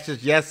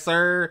Ashes. Yes,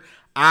 sir.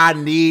 I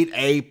need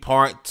a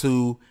part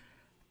 2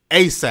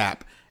 ASAP.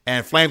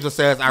 And Flameser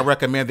says, I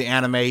recommend the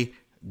anime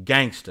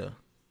Gangsta.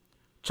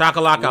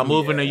 Chocolate, I'm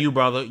moving to you,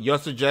 brother. Your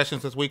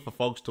suggestions this week for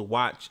folks to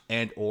watch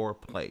and or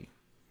play.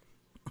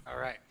 All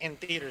right. In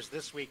theaters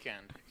this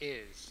weekend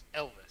is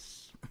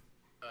Elvis.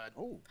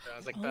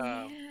 It's like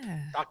yeah.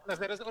 what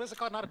is it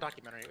called? Not a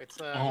documentary. It's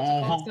a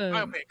Oh.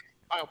 biopic.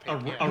 A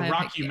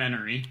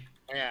rockumentary.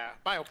 Yeah,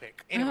 biopic.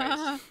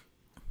 Anyways,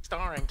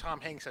 starring Tom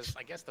Hanks as,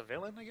 I guess, the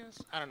villain.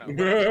 I don't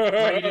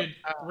know.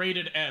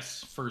 Rated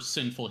S for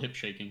sinful hip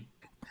shaking.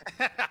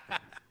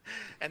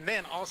 And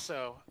then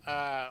also,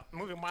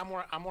 movie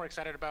I'm more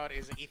excited about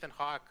is an Ethan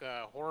Hawke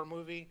horror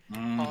movie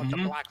called The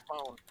Black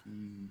Phone.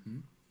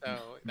 So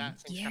that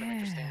seems kind of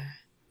interesting.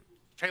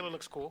 Trailer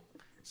looks cool.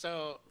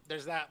 So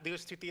there's that.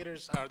 Those two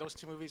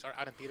movies are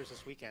out in theaters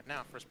this weekend.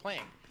 Now, first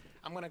playing,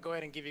 I'm gonna go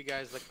ahead and give you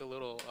guys like the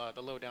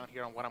lowdown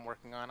here on what I'm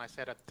working on. I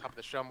said at the top of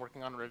the show I'm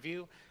working on a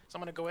review, so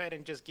I'm gonna go ahead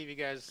and just give you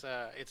guys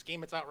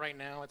it's out right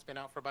now. It's been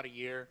out for about a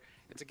year.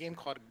 It's a game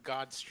called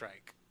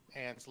Godstrike,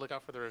 and look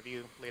out for the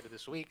review later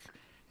this week.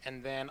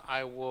 And then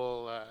I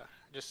will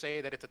just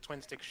say that it's a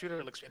twin stick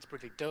shooter. It's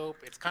pretty dope.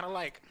 It's kind of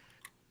like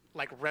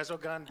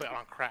Resogun but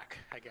on crack,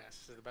 I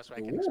guess is the best way I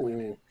can explain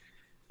it.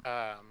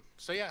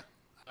 So yeah.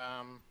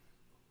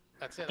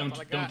 That's it.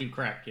 Don't do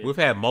crack, kid. We've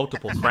had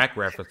multiple crack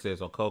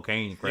references or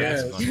cocaine.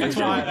 Yes. That's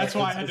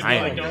why I had to be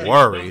like,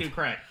 don't do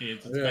crack,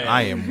 kids. It's bad.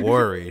 I am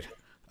worried.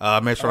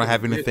 Make sure I don't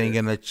have anything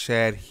in the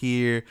chat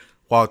here.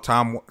 While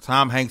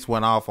Tom Hanks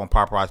went off on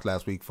Paparazzi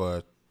last week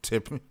for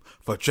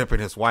tripping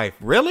his wife.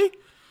 Really?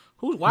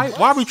 Why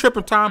are we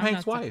tripping Tom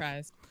Hanks'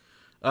 wife?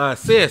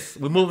 Sis,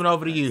 we're moving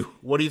over to you.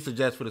 What do you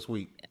suggest for this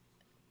week?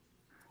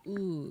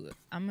 Ooh,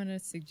 I'm gonna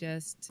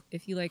suggest,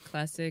 if you like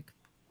classic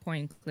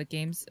point and click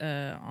games,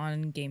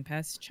 on Game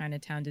Pass,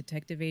 Chinatown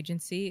Detective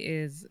Agency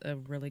is a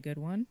really good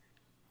one.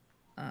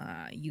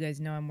 You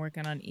guys know I'm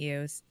working on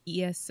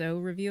ESO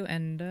review,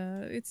 and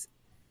it's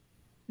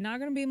not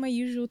gonna be my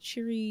usual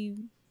cheery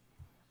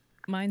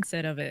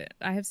mindset of it.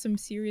 I have some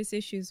serious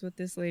issues with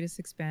this latest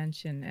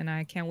expansion, and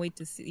I can't wait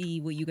to see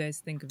what you guys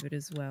think of it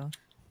as well.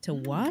 To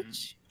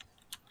watch.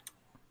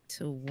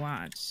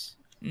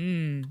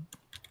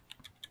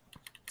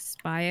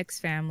 Spy X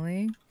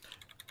Family.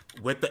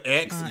 With the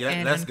X,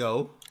 let's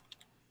go.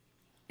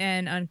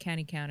 And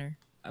Uncanny Counter.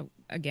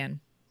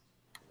 Again,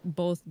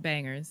 both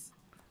bangers.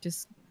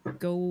 Just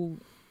go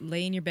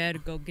lay in your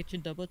bed, go get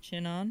your double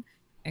chin on,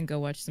 and go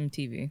watch some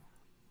TV.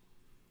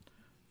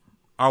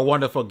 Our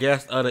wonderful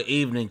guest of the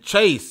evening,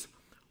 Chase.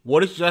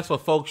 What is just for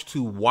folks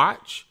to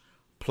watch,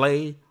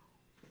 play,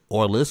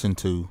 or listen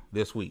to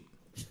this week?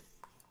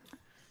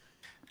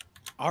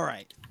 All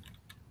right.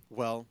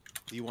 Well,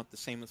 do you want the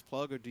shameless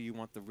plug or do you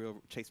want the real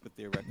Chase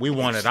Bethea record? We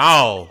want it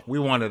all.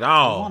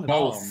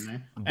 Both,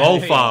 man.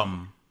 Both of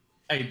them.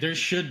 Hey, there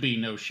should be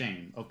no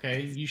shame,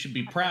 okay? You should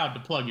be proud to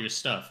plug your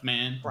stuff,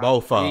 man.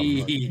 Both of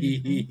them.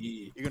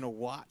 You're going to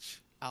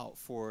watch out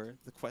for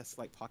the Quest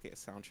Like Pocket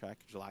soundtrack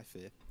July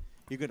 5th.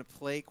 You're going to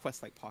play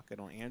Quest Like Pocket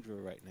on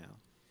Android right now.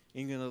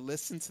 and you're gonna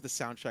listen to the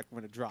soundtrack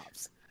when it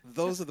drops.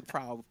 Those are the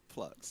proud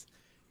plugs.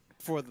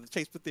 For the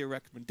Chase with their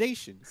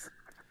recommendations,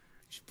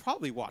 you should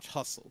probably watch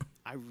Hustle.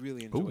 I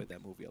really enjoyed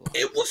that movie a lot.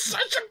 It was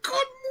such a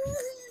good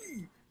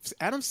movie.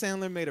 Adam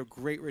Sandler made a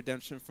great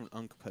redemption from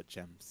Uncut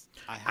Gems.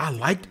 I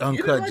liked You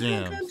didn't Uncut like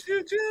Gems.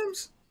 Uncut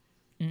Gems?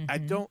 I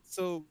don't.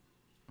 So,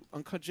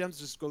 Uncut Gems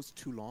just goes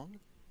too long,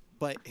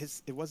 but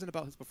it wasn't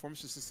about his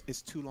performance.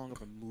 It's too long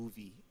of a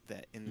movie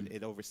that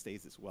it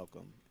overstays its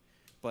welcome.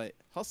 But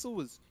Hustle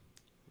was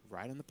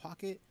right in the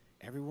pocket.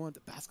 Everyone,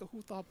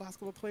 who thought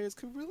basketball players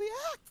could really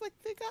act like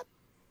they got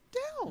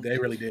down. They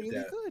really was did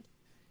that. Good.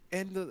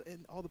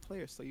 And all the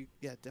players. So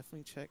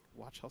definitely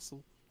watch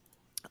Hustle,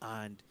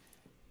 and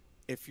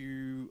if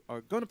you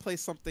are going to play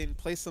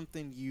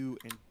something you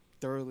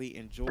thoroughly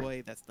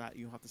enjoy. That's not,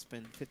 you don't have to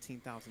spend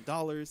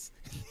 $15,000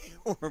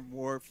 or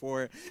more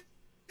for.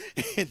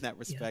 In that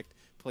respect,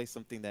 play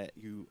something that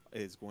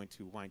is going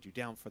to wind you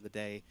down for the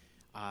day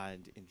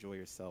and enjoy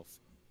yourself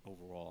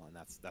overall. And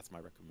that's my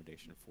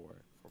recommendation for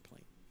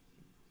playing.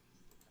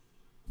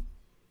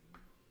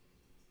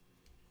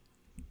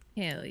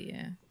 Hell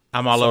yeah.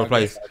 I'm all over the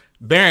place.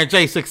 Baron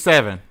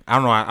J67. I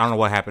don't know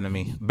what happened to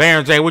me.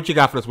 Baron J, what you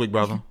got for this week,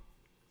 brother?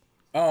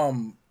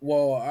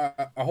 Well,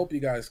 I hope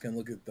you guys can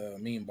look at the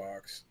meme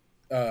box.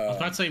 I was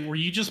about to say, were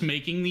you just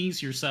making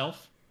these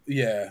yourself?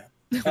 Yeah.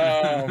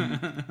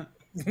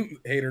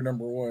 Hater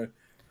number one.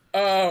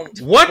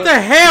 What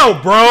the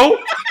hell, bro?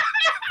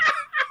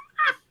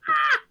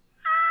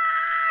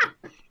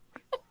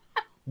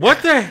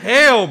 What the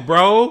hell,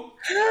 bro?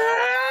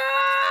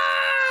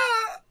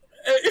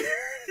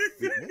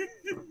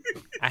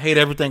 I hate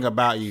everything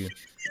about you.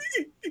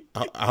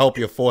 I hope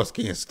your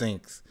foreskin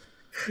stinks.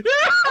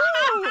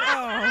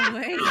 Oh,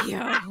 wait,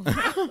 yo.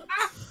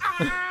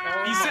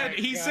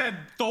 He said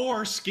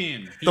Thor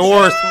skin.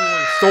 Thor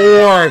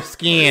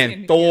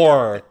skin.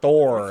 Thor.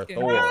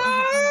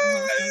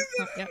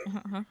 Yep,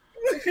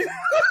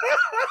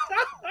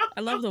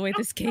 I love the way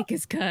this cake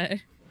is cut.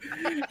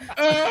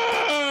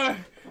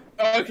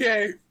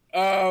 Okay.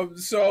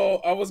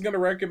 So I was gonna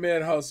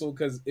recommend Hustle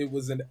because it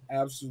was an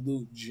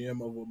absolute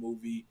gem of a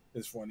movie.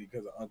 It's funny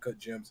because of Uncut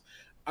Gems.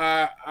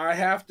 I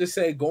have to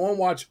say, go and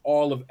watch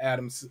all of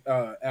Adam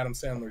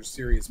Sandler's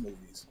serious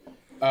movies.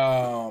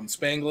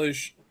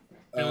 Spanglish,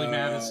 Billy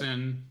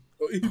Madison.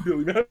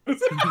 Billy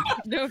Madison.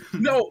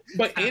 No,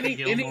 but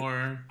any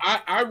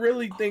I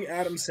really think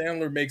Adam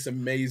Sandler makes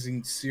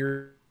amazing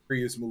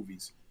serious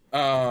movies.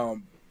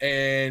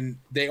 And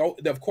they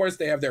of course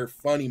they have their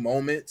funny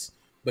moments,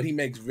 but he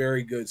makes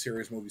very good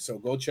serious movies. So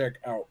go check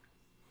out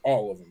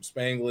all of them: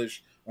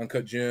 Spanglish,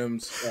 Uncut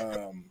Gems,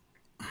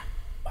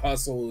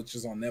 Hustle, which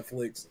is on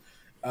Netflix.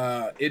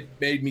 It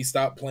made me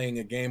stop playing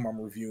a game I'm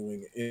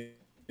reviewing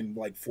and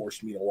like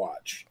forced me to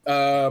watch.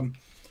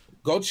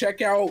 Go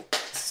check out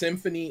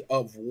Symphony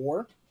of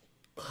War,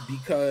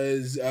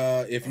 because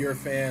if you're a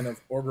fan of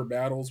Ogre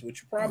Battles,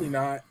 which you're probably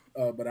not,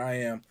 but I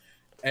am,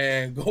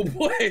 and go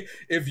play.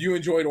 If you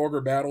enjoyed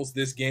Ogre Battles,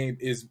 this game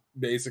is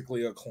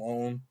basically a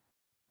clone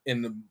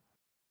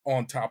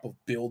on top of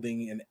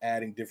building and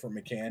adding different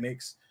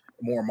mechanics,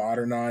 more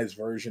modernized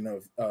version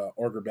of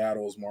Ogre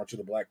Battles March of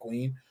the Black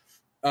Queen.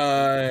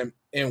 And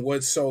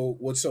what's so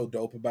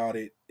dope about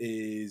it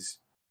is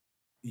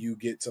you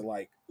get to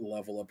like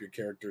level up your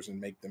characters and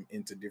make them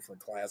into different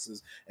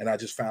classes. And I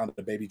just found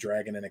a baby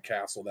dragon in a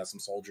castle that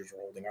some soldiers were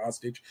holding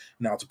hostage.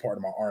 Now it's a part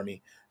of my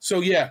army. So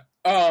yeah.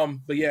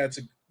 But yeah, it's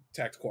a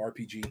tactical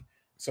RPG.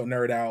 So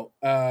nerd out.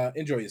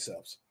 Enjoy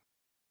yourselves.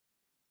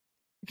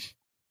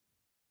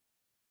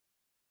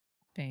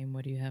 Fame,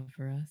 what do you have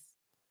for us?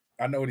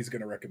 I know what he's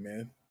gonna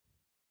recommend.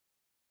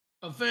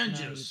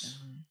 Avengers.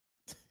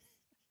 No,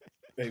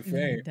 hey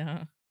Fame.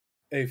 No.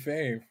 Hey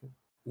Fame.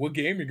 What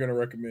game you gonna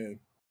recommend?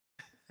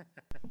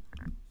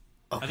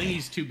 Okay. I think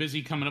he's too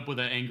busy coming up with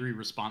an angry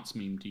response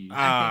meme to you.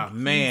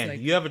 Man, like...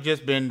 you ever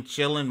just been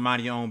chilling,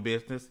 mind your own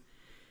business,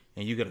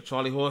 and you get a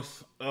Charlie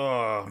horse?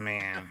 Oh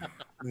man.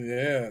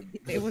 Yeah,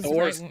 it was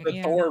Thor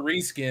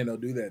reskin will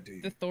do that to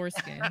you. The Thor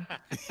skin.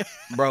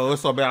 Bro,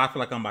 it's so bad. I feel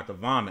like I'm about to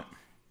vomit.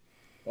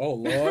 Oh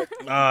Lord.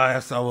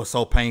 That was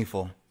so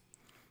painful.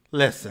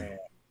 Listen. Man,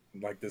 I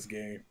like this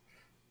game.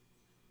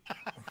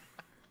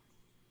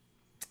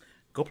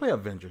 Go play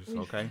Avengers,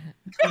 okay?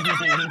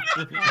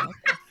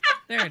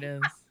 There it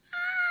is.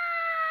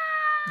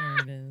 There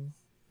it is.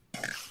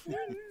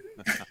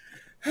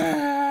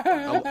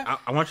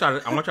 I want y'all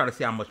to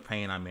see how much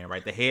pain I'm in,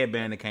 right? The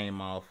headband that came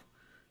off.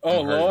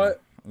 Oh Lord.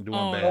 I'm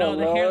doing bad. No,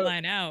 the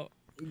hairline out.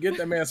 Get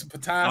that man some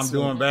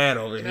potassium. I'm doing bad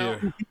over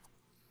here.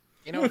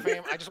 You know,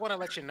 Fame, I just want to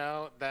let you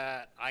know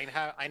that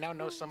I now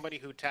know somebody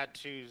who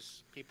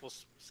tattoos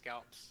people's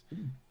scalps.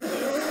 Make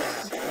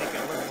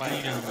it look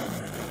like,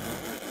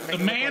 the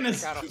man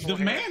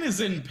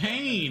is in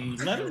pain.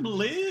 Let him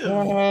live.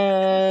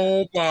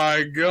 Oh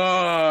my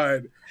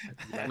God.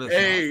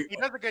 Hey, he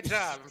does a good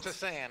job. I'm just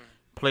saying.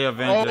 Play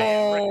Avengers.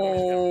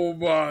 Oh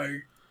my.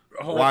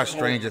 Watch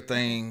Stranger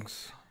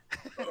Things.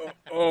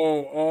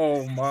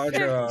 Oh my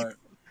God.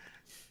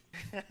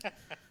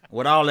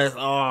 With all this,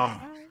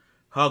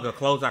 Hugger,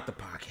 close out the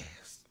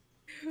podcast.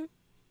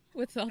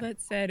 With all that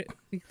said,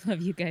 we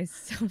love you guys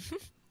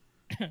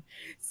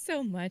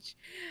so much.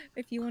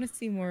 If you want to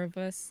see more of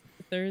us,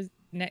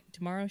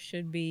 tomorrow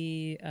should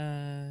be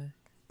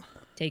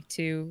Take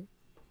Two.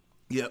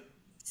 Yep.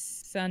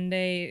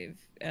 Sunday,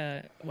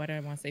 what did I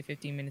want to say?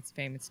 15 Minutes of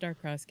Fame. It's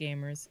Starcross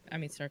Gamers.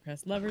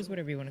 Starcross Lovers,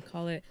 whatever you want to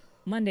call it.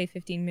 Monday,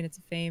 15 Minutes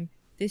of Fame.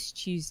 This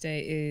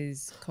Tuesday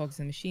is Cogs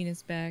and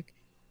Machinist back.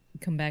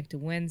 Come back to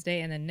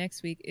Wednesday, and then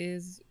next week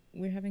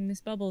we're having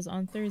Miss Bubbles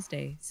on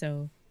Thursday.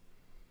 So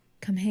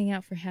come hang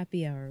out for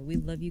happy hour. We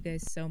love you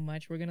guys so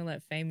much. We're gonna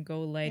let Fame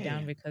go lay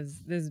down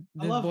because this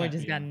boy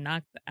just got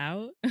knocked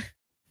out.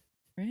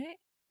 Right?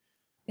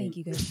 Thank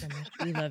you guys so much. We love